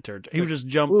Superman territory. He would just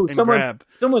jump and grab.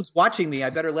 Someone's watching me.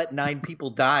 I better let 9 people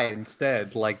die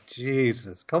instead.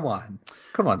 Jesus, come on.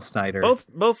 Come on, Snyder.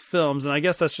 Both films, and I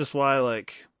guess that's just why,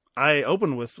 I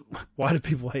open with, why do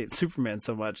people hate Superman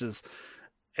so much, is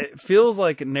it feels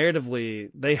like narratively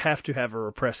they have to have a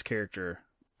repressed character,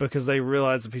 because they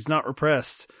realize if he's not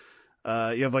repressed, you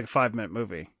have a 5-minute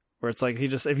movie. Where it's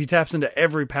if he taps into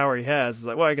every power he has, it's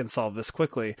I can solve this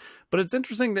quickly. But it's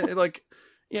interesting that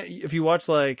if you watch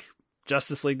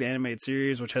Justice League, the animated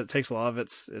series, which takes a lot of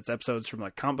its episodes from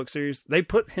comic book series, they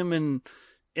put him in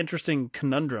interesting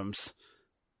conundrums.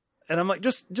 And I'm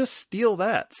just steal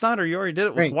that. Snyder, you already did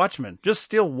it with Watchmen. Just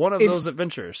steal one of those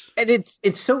adventures. And it's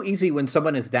so easy when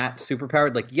someone is that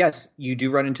superpowered. Yes, you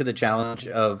do run into the challenge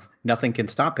of nothing can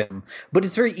stop him, but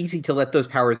it's very easy to let those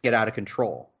powers get out of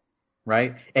control.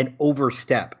 Right? And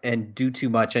overstep and do too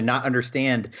much and not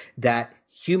understand that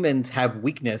humans have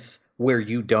weakness where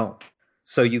you don't.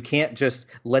 So you can't just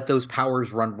let those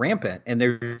powers run rampant. And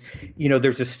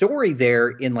there's a story there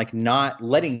in not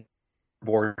letting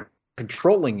board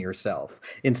controlling yourself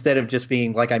instead of just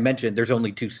being, I mentioned, there's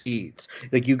only 2 seeds.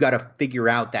 You got to figure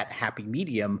out that happy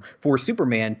medium for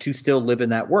Superman to still live in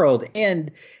that world.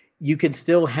 And you can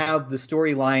still have the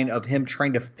storyline of him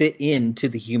trying to fit into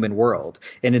the human world.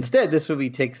 And instead, this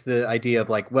movie takes the idea of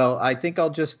I think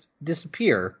I'll just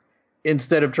disappear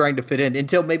instead of trying to fit in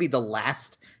until maybe the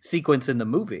last sequence in the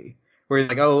movie where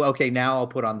he's oh, okay, now I'll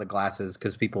put on the glasses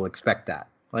because people expect that.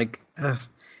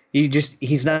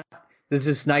 He's not, this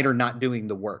is Snyder not doing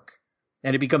the work.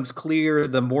 And it becomes clear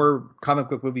the more comic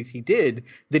book movies he did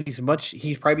that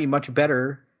he's probably much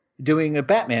better doing a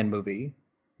Batman movie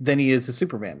than he is a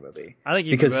Superman movie. I think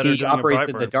because he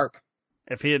operates in the dark.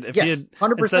 If he had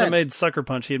 100%. Instead of made Sucker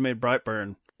Punch, he had made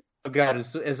Brightburn. Oh God!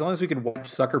 As long as we can wipe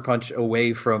Sucker Punch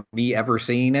away from me ever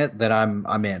seeing it, then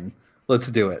I'm in.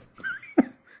 Let's do it.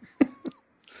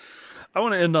 I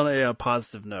want to end on a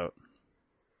positive note.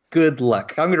 Good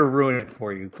luck. I'm going to ruin it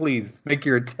for you. Please make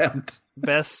your attempt.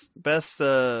 Best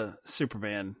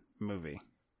Superman movie.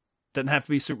 Doesn't have to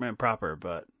be Superman proper,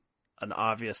 but an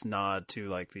obvious nod to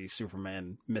the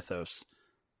Superman mythos.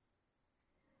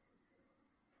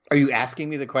 Are you asking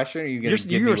me the question? Or are you going to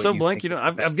give you me were so blank.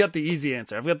 I've got the easy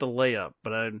answer. I've got the layup,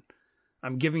 but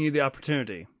I'm giving you the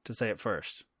opportunity to say it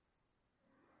first.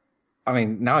 I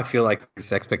mean, now I feel like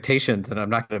there's expectations, and I'm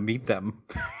not going to meet them.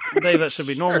 Dave, that should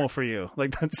be normal for you.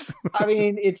 That's. I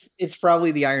mean, it's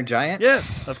probably the Iron Giant.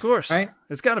 Yes, of course. Right?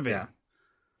 It's got to be.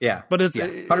 Yeah. But it's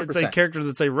a character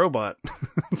that's a robot.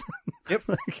 Yep.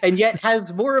 And yet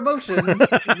has more emotion than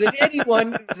any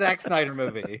one Zack Snyder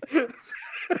movie.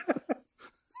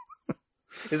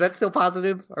 Is that still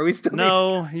positive? Are we still?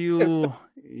 No,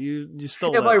 You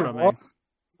stole that from me. Am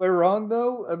I wrong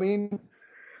though? I mean,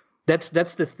 that's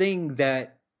the thing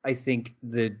that I think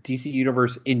the DC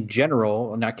universe in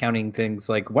general, not counting things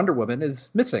like Wonder Woman, is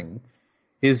missing,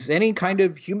 is any kind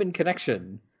of human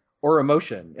connection or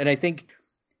emotion. And I think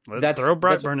throw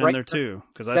Brightburn in there too,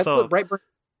 because I saw Brightburn.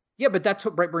 Yeah, but that's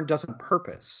what Brightburn does on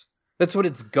purpose. That's what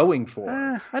it's going for.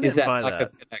 I didn't buy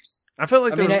that. I felt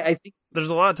like I think there's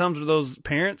a lot of times where those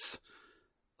parents,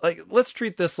 like, let's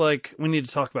treat this like we need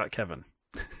to talk about Kevin.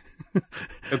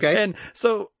 Okay. And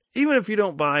so even if you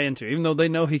don't buy into it, even though they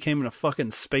know he came in a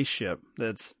fucking spaceship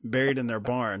that's buried in their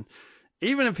barn,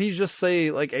 even if he's just, say,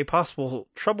 like a possible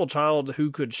troubled child who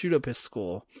could shoot up his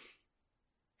school.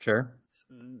 Sure.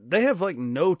 They have like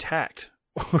no tact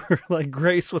or like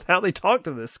grace with how they talk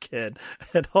to this kid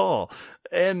at all.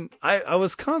 And I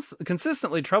was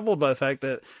consistently troubled by the fact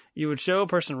that you would show a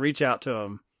person reach out to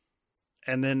him,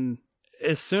 and then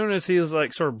as soon as he was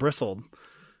like sort of bristled,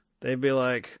 they'd be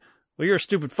like, well, you're a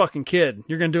stupid fucking kid.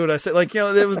 You're going to do what I say. Like, you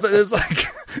know, it was like,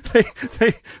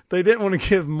 they didn't want to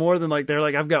give more than like, they're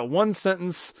like, I've got one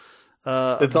sentence,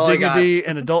 of dignity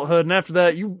and adulthood. And after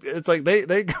that, it's like,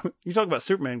 you talk about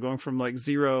Superman going from like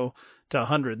 0 to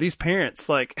 100. These parents,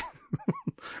 like,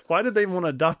 why did they want to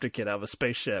adopt a kid out of a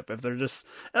spaceship if they're just,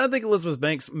 and I think Elizabeth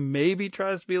Banks maybe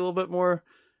tries to be a little bit more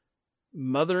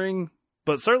mothering,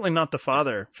 but certainly not the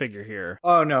father figure here.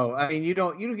 Oh no, I mean you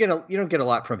don't get a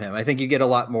lot from him. I think you get a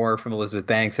lot more from Elizabeth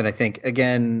Banks, and I think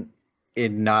again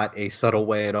in not a subtle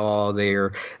way at all.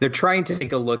 They're trying to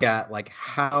take a look at like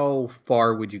how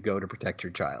far would you go to protect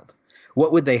your child?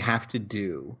 What would they have to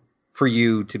do for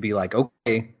you to be like,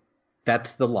 okay,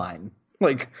 that's the line.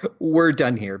 Like, we're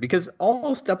done here. Because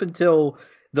almost up until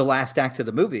the last act of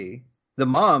the movie, the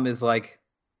mom is like,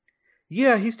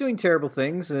 yeah, he's doing terrible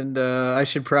things, and I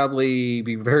should probably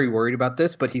be very worried about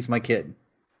this, but he's my kid.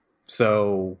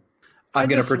 So I'm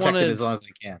going to protect it as long as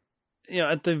I can. You know,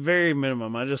 at the very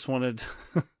minimum, I just wanted,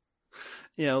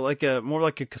 you know, like more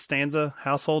like a Costanza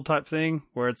household type thing,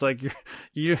 where it's like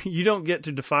you don't get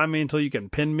to defy me until you can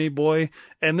pin me, boy.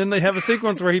 And then they have a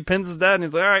sequence where he pins his dad, and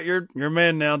he's like, "All right, you're a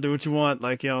man now. Do what you want."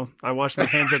 Like, you know, I wash my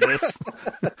hands of this.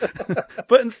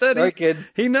 But instead,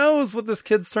 he knows what this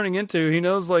kid's turning into. He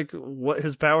knows like what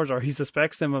his powers are. He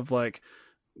suspects him of like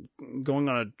going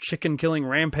on a chicken killing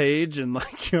rampage and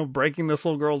like, you know, breaking this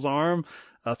little girl's arm.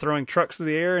 Throwing trucks in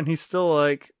the air, and he's still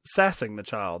like sassing the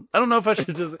child. I don't know if I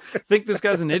should just think this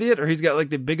guy's an idiot or he's got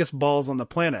like the biggest balls on the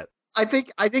planet. I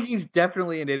think he's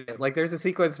definitely an idiot. Like, there's a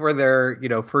sequence where they're, you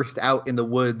know, first out in the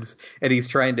woods, and he's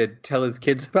trying to tell his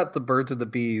kids about the birds and the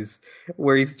bees,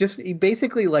 where he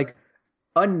basically like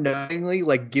unknowingly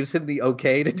like gives him the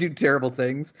okay to do terrible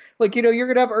things. Like, you know, you're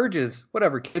gonna have urges,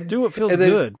 whatever, kid. Do what feels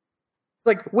good. It's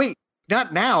like, wait.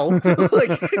 Not now.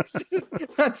 Like,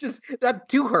 not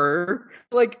to her.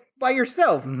 Like, by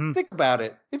yourself. Mm-hmm. Think about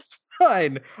it. It's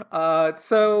fine.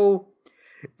 So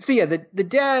yeah,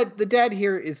 the dad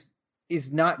here is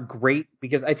not great,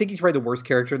 because I think he's probably the worst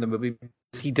character in the movie.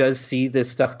 He does see this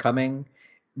stuff coming,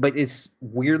 but is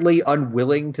weirdly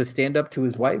unwilling to stand up to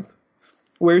his wife.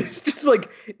 Where it's just like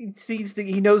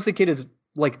he knows the kid is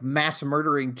like mass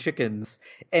murdering chickens,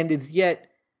 and is yet.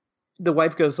 The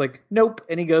wife goes like, nope.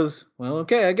 And he goes, well,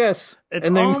 okay, I guess. It's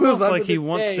and then almost like he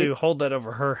wants to hold that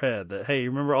over her head. That, hey,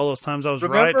 you remember all those times I was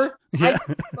right? Yeah.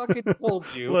 I fucking told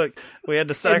you. Look, we had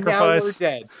to sacrifice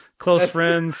close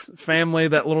friends, family,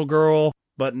 that little girl.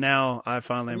 But now I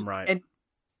finally am right. And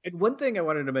one thing I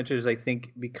wanted to mention is I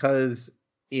think because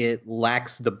it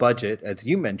lacks the budget, as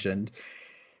you mentioned,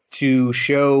 to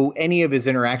show any of his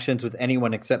interactions with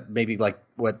anyone except maybe like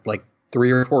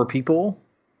 3 or 4 people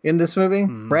in this movie,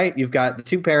 right? You've got the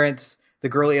 2 parents, the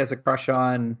girl he has a crush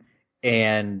on,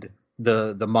 and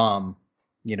the mom,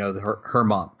 you know, her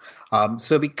mom.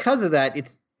 So because of that,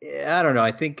 I don't know.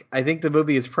 I think the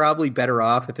movie is probably better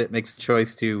off if it makes the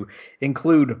choice to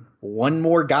include one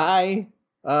more guy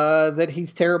that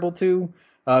he's terrible to,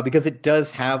 because it does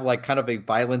have like kind of a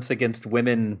violence against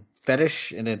women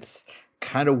fetish, and it's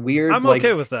kind of weird. I'm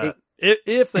okay with that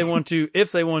if they want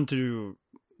to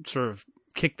sort of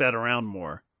kick that around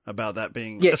more. About that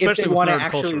being, especially if they want to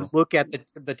actually look at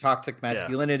the toxic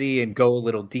masculinity and go a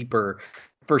little deeper,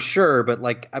 for sure. But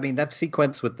like, I mean, that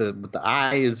sequence with the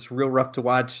eye is real rough to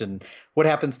watch, and what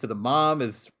happens to the mom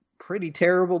is pretty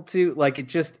terrible too. Like,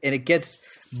 it gets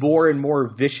more and more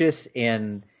vicious,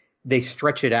 and they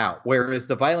stretch it out. Whereas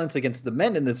the violence against the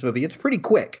men in this movie, it's pretty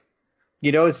quick.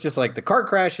 You know, it's just like the car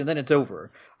crash and then it's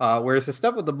over. Whereas the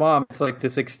stuff with the mom, it's like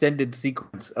this extended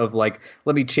sequence of like,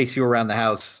 let me chase you around the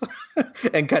house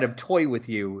and kind of toy with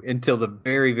you until the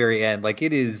very, very end. Like,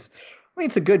 it is, I mean,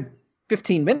 it's a good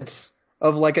 15 minutes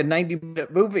of like a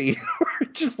 90-minute movie.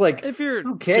 Just like, if you're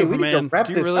okay, Superman, we need to wrap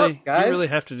do you this up, guys. Do you really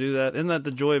have to do that? Isn't that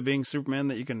the joy of being Superman,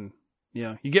 that you can,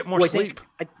 you get more sleep?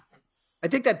 I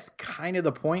think that's kind of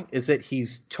the point, is that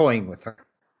he's toying with her.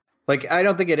 Like, I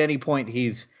don't think at any point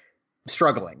he's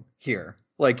struggling here.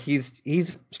 Like,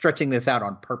 he's stretching this out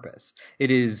on purpose. It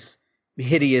is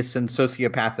hideous and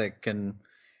sociopathic, and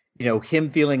him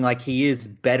feeling like he is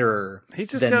better. He's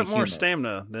just got more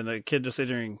stamina than a kid just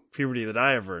entering puberty that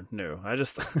I ever knew. I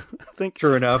just think,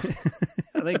 true enough.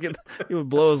 I think he would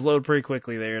blow his load pretty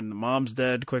quickly there, and the mom's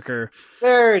dead quicker.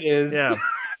 There it is. Yeah.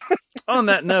 On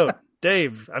that note,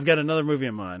 Dave, I've got another movie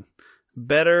in mind.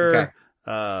 Better,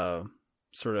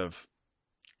 sort of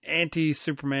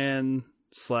anti-Superman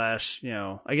 / I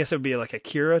guess it would be like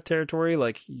Akira territory,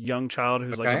 like young child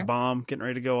who's like a bomb getting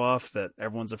ready to go off that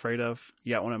everyone's afraid of.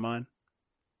 You got one in mind?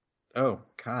 Oh,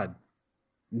 God.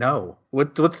 No.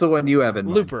 What's the one you have in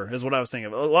mind? Looper is what I was thinking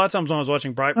of. A lot of times when I was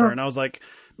watching Brightburn, I was like,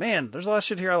 man, there's a lot of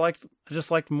shit here I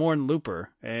just liked more in Looper.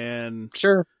 And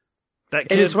sure. That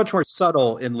kid, and it's much more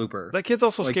subtle in Looper. That kid's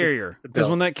also scarier, because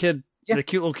when that kid, the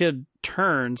cute little kid,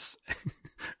 turns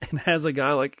and has a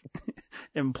guy like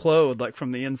implode like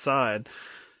from the inside,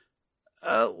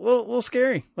 a little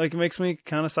scary. Like, it makes me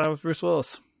kind of side with Bruce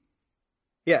Willis.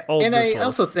 Yeah, Old and Bruce I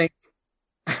Willis. also think,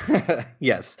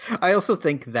 yes, I also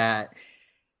think that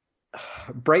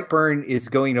Brightburn is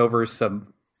going over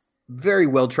some very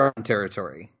well-trodden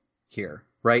territory here,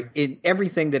 right? In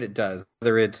everything that it does,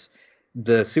 whether it's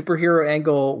the superhero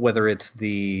angle, whether it's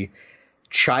the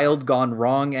child gone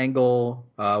wrong angle,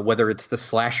 whether it's the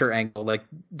slasher angle, like,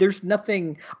 there's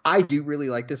nothing. I do really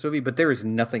like this movie, but there is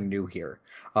nothing new here.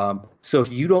 So if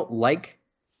you don't like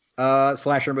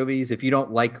slasher movies, if you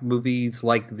don't like movies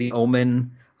like The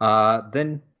Omen,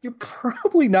 then you're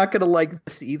probably not going to like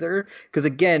this either, because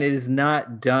again, it is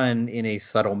not done in a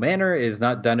subtle manner. It is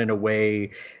not done in a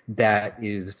way that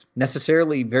is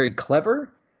necessarily very clever.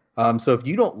 So if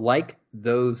you don't like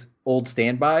those old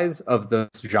standbys of those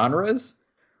genres,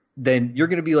 then you're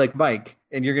going to be like Mike,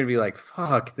 and you're going to be like,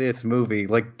 fuck this movie.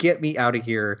 Like, get me out of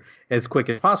here as quick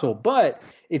as possible. But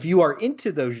if you are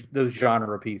into those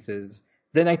genre pieces,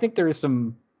 then I think there is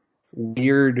some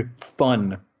weird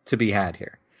fun to be had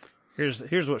here.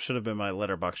 Here's what should have been my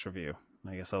Letterboxd review.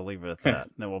 I guess I'll leave it at that.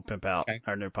 Then we'll pimp out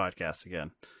our new podcast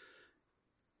again.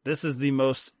 This is the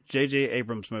most J.J.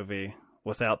 Abrams movie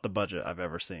without the budget I've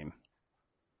ever seen.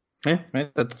 Yeah,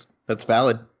 that's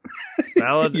valid.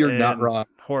 Valid. You're not wrong.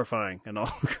 Horrifying and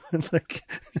all.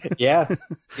 Yeah.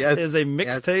 Yes. It is a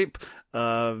mixtape,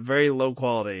 very low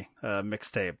quality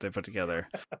mixtape they put together.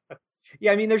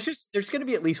 Yeah, I mean, there's going to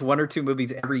be at least one or two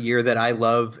movies every year that I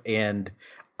love, and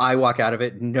I walk out of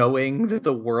it knowing that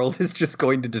the world is just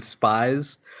going to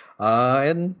despise.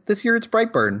 And this year it's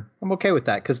Brightburn. I'm okay with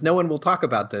that, because no one will talk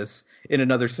about this in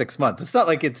another 6 months. It's not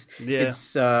like it's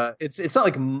not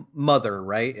like Mother,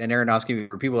 right? And Aronofsky,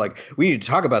 where people are like, we need to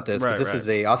talk about this because this is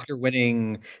a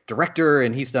Oscar-winning director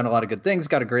and he's done a lot of good things.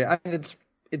 Got a great. I mean,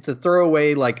 it's a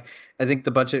throwaway. Like, I think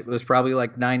the budget was probably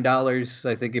like $9.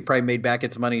 I think it probably made back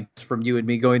its money from you and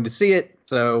me going to see it.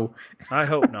 So I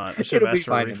hope not. I should have asked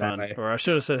for a refund, or I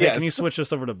should have said, "Hey, can you switch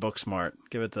this over to Booksmart?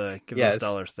 Give those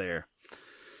dollars there."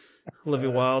 Olivia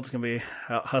Wilde's gonna be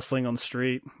out hustling on the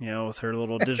street, with her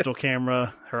little digital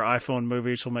camera, her iPhone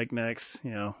movie she'll make next.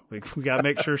 We gotta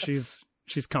make sure she's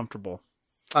comfortable.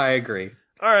 I agree.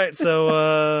 All right,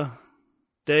 so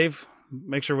Dave,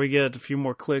 make sure we get a few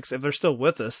more clicks if they're still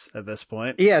with us at this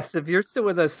point. Yes, if you're still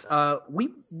with us, we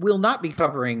will not be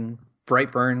covering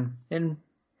Brightburn, and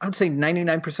I'd say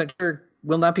 99% sure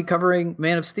we'll not be covering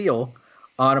Man of Steel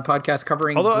on a podcast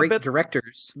covering great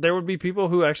directors. There would be people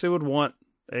who actually would want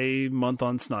a month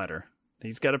on Snyder.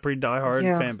 He's got a pretty diehard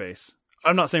fan base.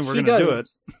 I'm not saying we're going to do it.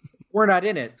 We're not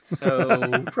in it,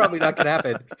 so probably not going to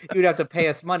happen. You'd have to pay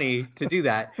us money to do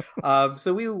that.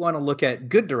 So we want to look at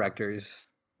good directors,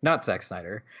 not Zack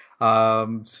Snyder.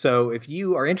 So if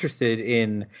you are interested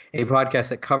in a podcast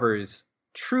that covers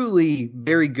truly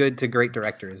very good to great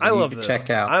directors, I love this. Check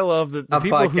out. I love that the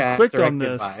people who clicked on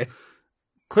this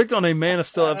clicked on a Man of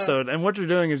Steel episode, and what you're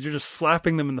doing is you're just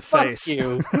slapping them in the face. Fuck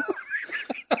you.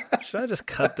 Should I just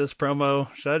cut this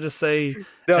promo? Should I just say,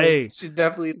 no, hey, you should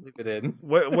definitely leave it in.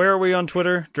 Where are we on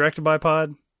Twitter? Directed by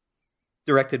Pod?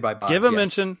 Directed by Pod. Give a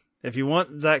mention. If you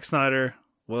want Zack Snyder,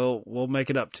 we'll make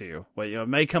it up to you. Well, it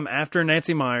may come after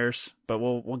Nancy Myers, but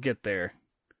we'll get there.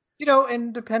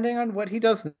 And depending on what he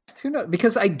does next, who knows?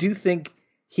 Because I do think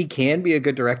he can be a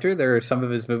good director. There are some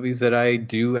of his movies that I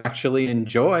do actually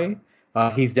enjoy.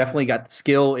 He's definitely got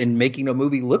skill in making a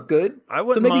movie look good. I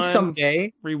wouldn't mind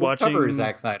someday rewatching we'll cover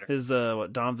Zack Snyder. His Dawn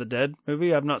of the Dead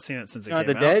movie. I've not seen it since it came out.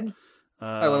 The Dead?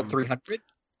 I love 300.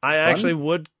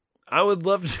 I would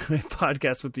love to do a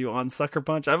podcast with you on Sucker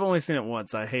Punch. I've only seen it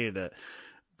once. I hated it.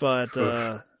 But,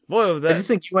 boy, I just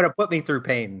think you want to put me through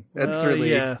pain. That's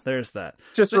really... Yeah, there's that.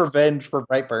 Just revenge for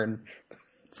Brightburn.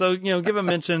 So, give a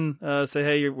mention, say,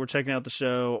 hey, we're checking out the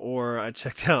show, or I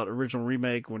checked out Original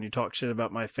Remake when you talk shit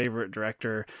about my favorite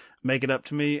director. Make it up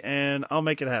to me, and I'll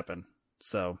make it happen.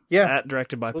 So, at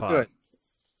Directed by Pod. Do it.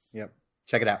 Yep.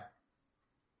 Check it out.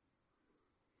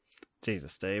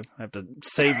 Jesus, Dave. I have to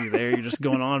save you there. You're just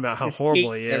going on about how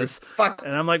horrible he is. Fuck,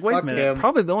 and I'm like, wait a minute. Him.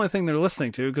 Probably the only thing they're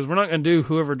listening to, because we're not going to do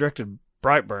whoever directed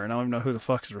Brightburn. I don't even know who the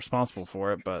fuck is responsible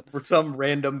for it, but... For some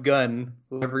random gun,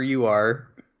 whoever you are.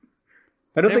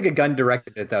 I don't think a gun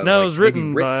directed it, though. No, it was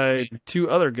written by two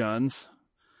other guns.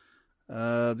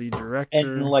 The director...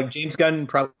 And, James Gunn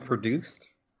probably produced?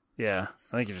 Yeah.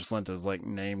 I think he just lent his,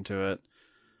 name to it.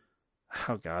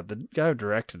 Oh, God. The guy who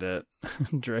directed it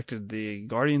directed the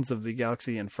Guardians of the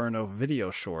Galaxy Inferno video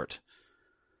short.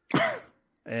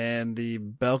 And the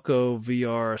Belko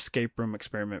VR escape room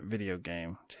experiment video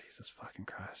game. Jesus fucking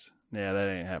Christ. Yeah, that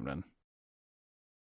ain't happening.